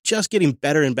just getting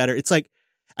better and better, it's like,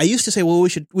 I used to say, well,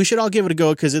 we should all give it a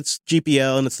go because it's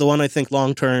GPL and it's the one I think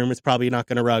long-term, it's probably not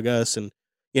going to rug us. And,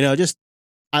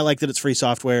 I like that it's free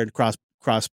software and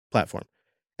cross-platform.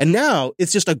 And now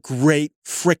it's just a great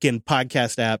frickin'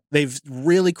 podcast app. They've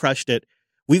really crushed it.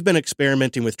 We've been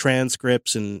experimenting with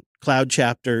transcripts and cloud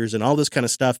chapters and all this kind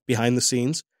of stuff behind the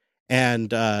scenes.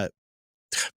 And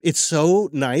it's so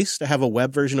nice to have a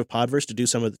web version of Podverse to do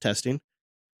some of the testing.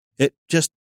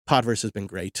 Podverse has been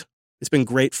great. It's been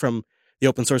great from the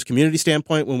open source community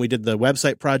standpoint. When we did the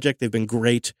website project, they've been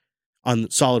great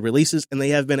on solid releases, and they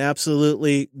have been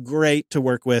absolutely great to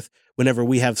work with whenever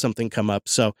we have something come up.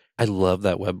 So I love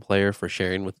that web player for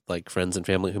sharing with like friends and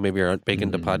family who maybe aren't big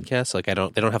into podcasts. Like they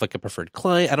don't have like a preferred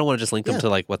client. I don't want to just link them to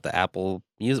like what the Apple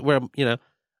use but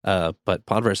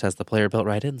Podverse has the player built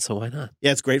right in. So why not?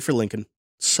 Yeah, it's great for Lincoln.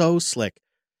 So slick.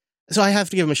 So I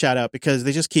have to give them a shout out because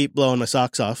they just keep blowing my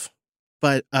socks off.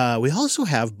 But we also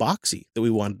have Boxy that we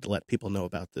wanted to let people know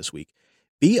about this week.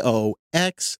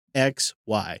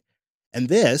 BOXXY. And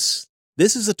this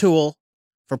is a tool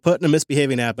for putting a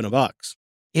misbehaving app in a box.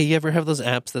 Yeah, you ever have those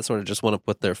apps that sort of just want to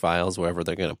put their files wherever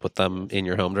they're going to put them in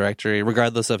your home directory,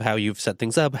 regardless of how you've set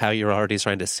things up, how you're already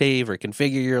trying to save or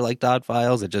configure your like dot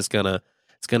files? It's gonna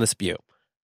spew.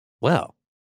 Well,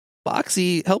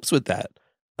 Boxy helps with that.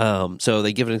 So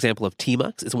they give an example of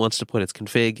Tmux. It wants to put its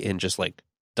config in just like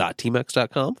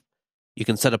 .tmux.conf. You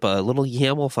can set up a little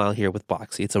YAML file here with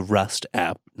Boxy. It's a Rust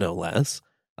app, no less.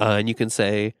 And you can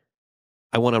say,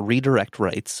 I want to redirect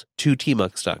rights to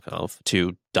tmux.conf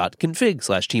to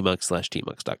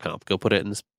 .config/tmux/tmux.conf. Go put it in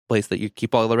this place that you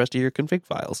keep all the rest of your config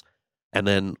files. And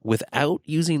then without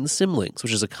using symlinks,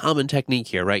 which is a common technique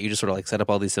here, right? You just sort of like set up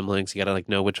all these symlinks. You got to like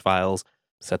know which files,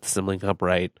 set the symlink up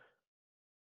right.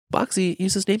 Boxy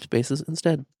uses namespaces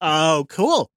instead. Oh,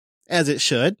 cool. As it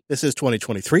should. This is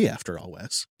 2023 after all,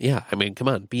 Wes. Yeah, I mean, come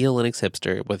on. Be a Linux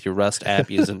hipster with your Rust app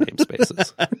using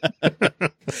namespaces.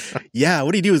 Yeah,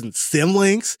 what are you doing?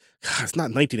 Symlinks? God, it's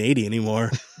not 1980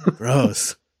 anymore.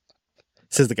 Gross.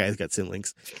 Says the guy who's got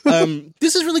Symlinks.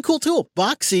 This is a really cool tool.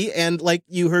 Boxy, and like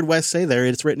you heard Wes say there,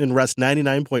 it's written in Rust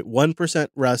 99.1%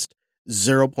 Rust,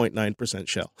 0.9%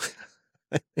 shell.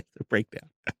 The breakdown.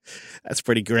 That's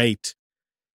pretty great.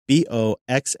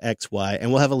 BOXXY,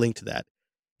 and we'll have a link to that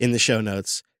in the show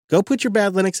notes. Go put your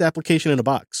bad Linux application in a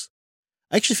box.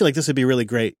 I actually feel like this would be really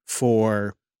great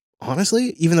for,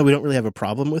 honestly, even though we don't really have a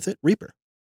problem with it, Reaper.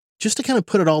 Just to kind of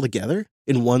put it all together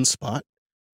in one spot.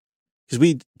 Because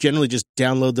we generally just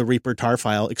download the Reaper tar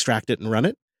file, extract it, and run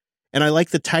it. And I like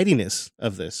the tidiness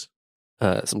of this.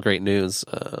 Some great news.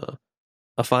 A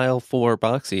file for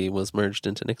Boxy was merged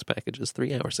into Nix packages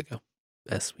 3 hours ago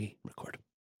as we record.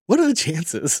 What are the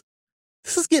chances?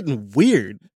 This is getting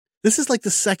weird. This is like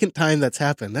the second time that's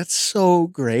happened. That's so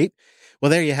great.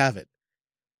 Well, there you have it.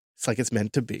 It's like it's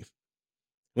meant to be.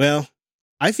 Well,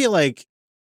 I feel like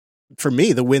for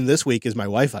me, the win this week is my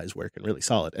Wi-Fi is working really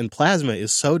solid. And Plasma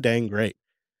is so dang great.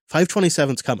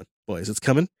 527's coming, boys. It's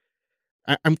coming.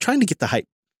 I'm trying to get the hype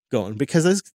going because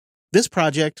this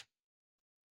project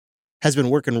has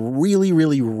been working really,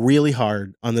 really, really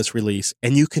hard on this release.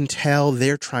 And you can tell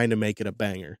they're trying to make it a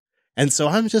banger. And so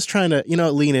I'm just trying to,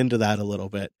 lean into that a little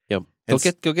bit. Yep.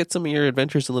 Go get some of your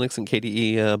Adventures in Linux and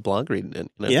KDE blog reading in.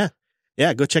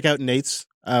 Yeah. Go check out Nate's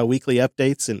weekly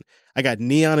updates. And I got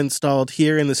Neon installed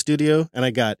here in the studio, and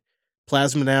I got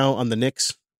Plasma now on the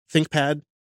Nix ThinkPad.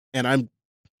 And I'm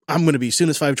going to be, as soon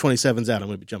as 527's out, I'm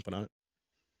going to be jumping on it.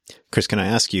 Chris, can I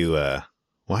ask you, why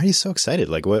are you so excited?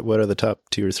 Like, what are the top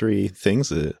 2 or 3 things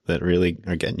that really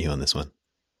are getting you on this one?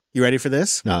 You ready for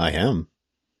this? No, I am.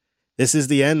 This is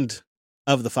the end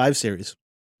of the 5 series,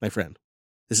 my friend.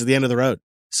 This is the end of the road.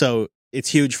 So it's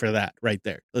huge for that right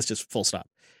there. Let's just full stop.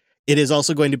 It is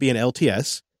also going to be an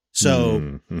LTS.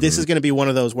 So this is going to be one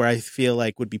of those where I feel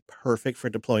like would be perfect for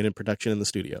deploying in production in the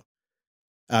studio.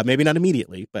 Maybe not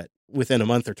immediately, but within a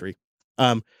month or 3.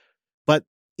 But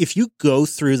if you go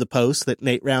through the post that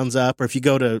Nate rounds up, or if you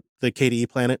go to the KDE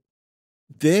Planet,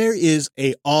 there is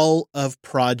a all of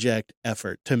project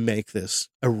effort to make this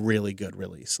a really good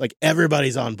release. Like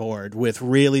everybody's on board with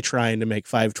really trying to make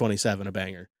 527 a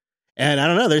banger. And I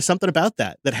don't know, there's something about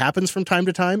that happens from time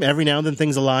to time. Every now and then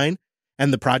things align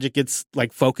and the project gets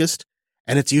like focused,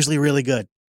 and it's usually really good.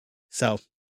 So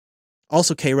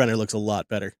also KRunner looks a lot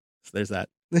better. So there's that.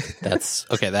 That's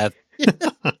okay.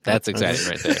 That's exciting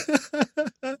right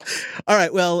there. All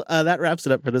right. Well, that wraps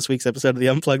it up for this week's episode of the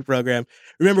Unplugged program.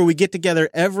 Remember, we get together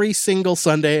every single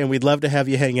Sunday, and we'd love to have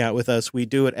you hang out with us. We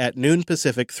do it at noon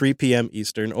Pacific, 3 p.m.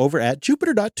 Eastern over at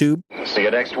Jupiter.tube. See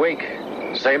you next week.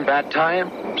 Same bat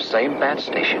time, same bat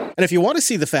station. And if you want to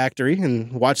see the factory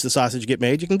and watch the sausage get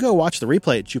made, you can go watch the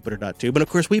replay at Jupiter.tube. And of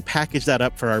course, we package that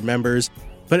up for our members,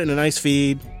 put it in a nice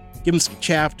feed, give them some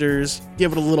chapters,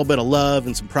 give it a little bit of love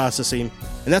and some processing.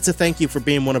 And that's a thank you for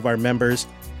being one of our members.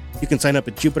 You can sign up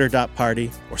at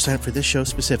Jupiter.party or sign up for this show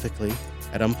specifically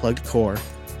at Unplugged Core.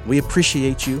 We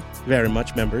appreciate you very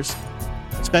much, members,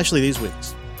 especially these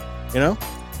weeks. Indeed.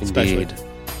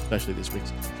 Especially these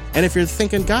weeks. And if you're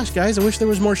thinking, gosh, guys, I wish there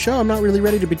was more show, I'm not really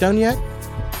ready to be done yet,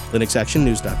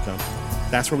 LinuxActionNews.com.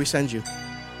 That's where we send you.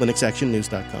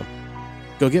 LinuxActionNews.com.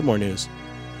 Go get more news.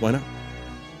 Why not?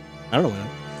 I don't know why not.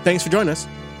 Thanks for joining us.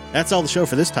 That's all the show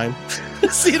for this time.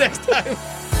 See you next time.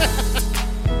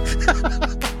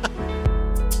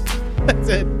 That's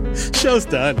it. Show's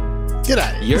done. Get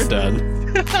out of here. You're done.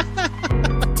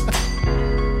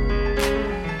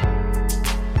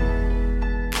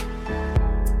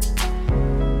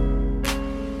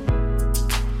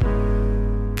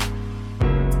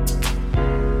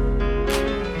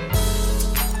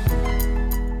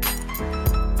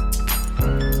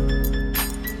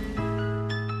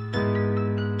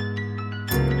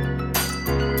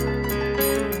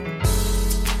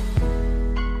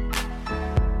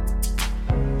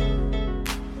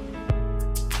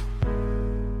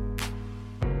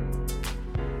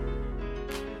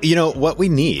 You know, what we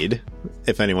need,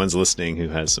 if anyone's listening who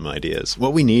has some ideas,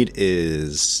 what we need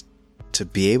is to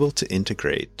be able to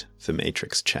integrate the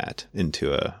Matrix chat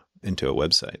into a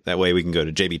website. That way we can go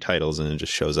to JB Titles and it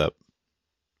just shows up,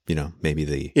 you know, maybe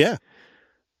the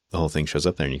whole thing shows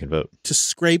up there and you can vote. To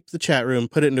scrape the chat room,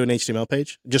 put it into an HTML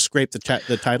page? Just scrape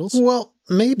the titles? Well,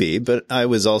 maybe, but I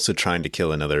was also trying to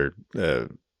kill another,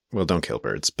 well, don't kill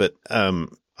birds, but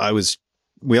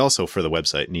we also, for the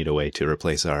website, need a way to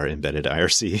replace our embedded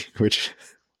IRC, which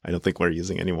I don't think we're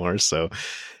using anymore. So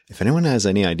if anyone has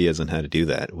any ideas on how to do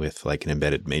that with like an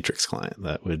embedded Matrix client,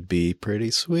 that would be pretty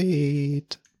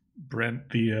sweet. Brent,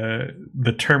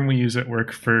 the term we use at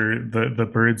work for the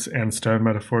birds and stone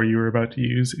metaphor you were about to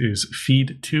use is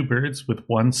feed 2 birds with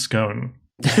 1 scone.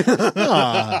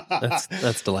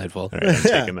 That's delightful. All right, I'm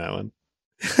taking that one.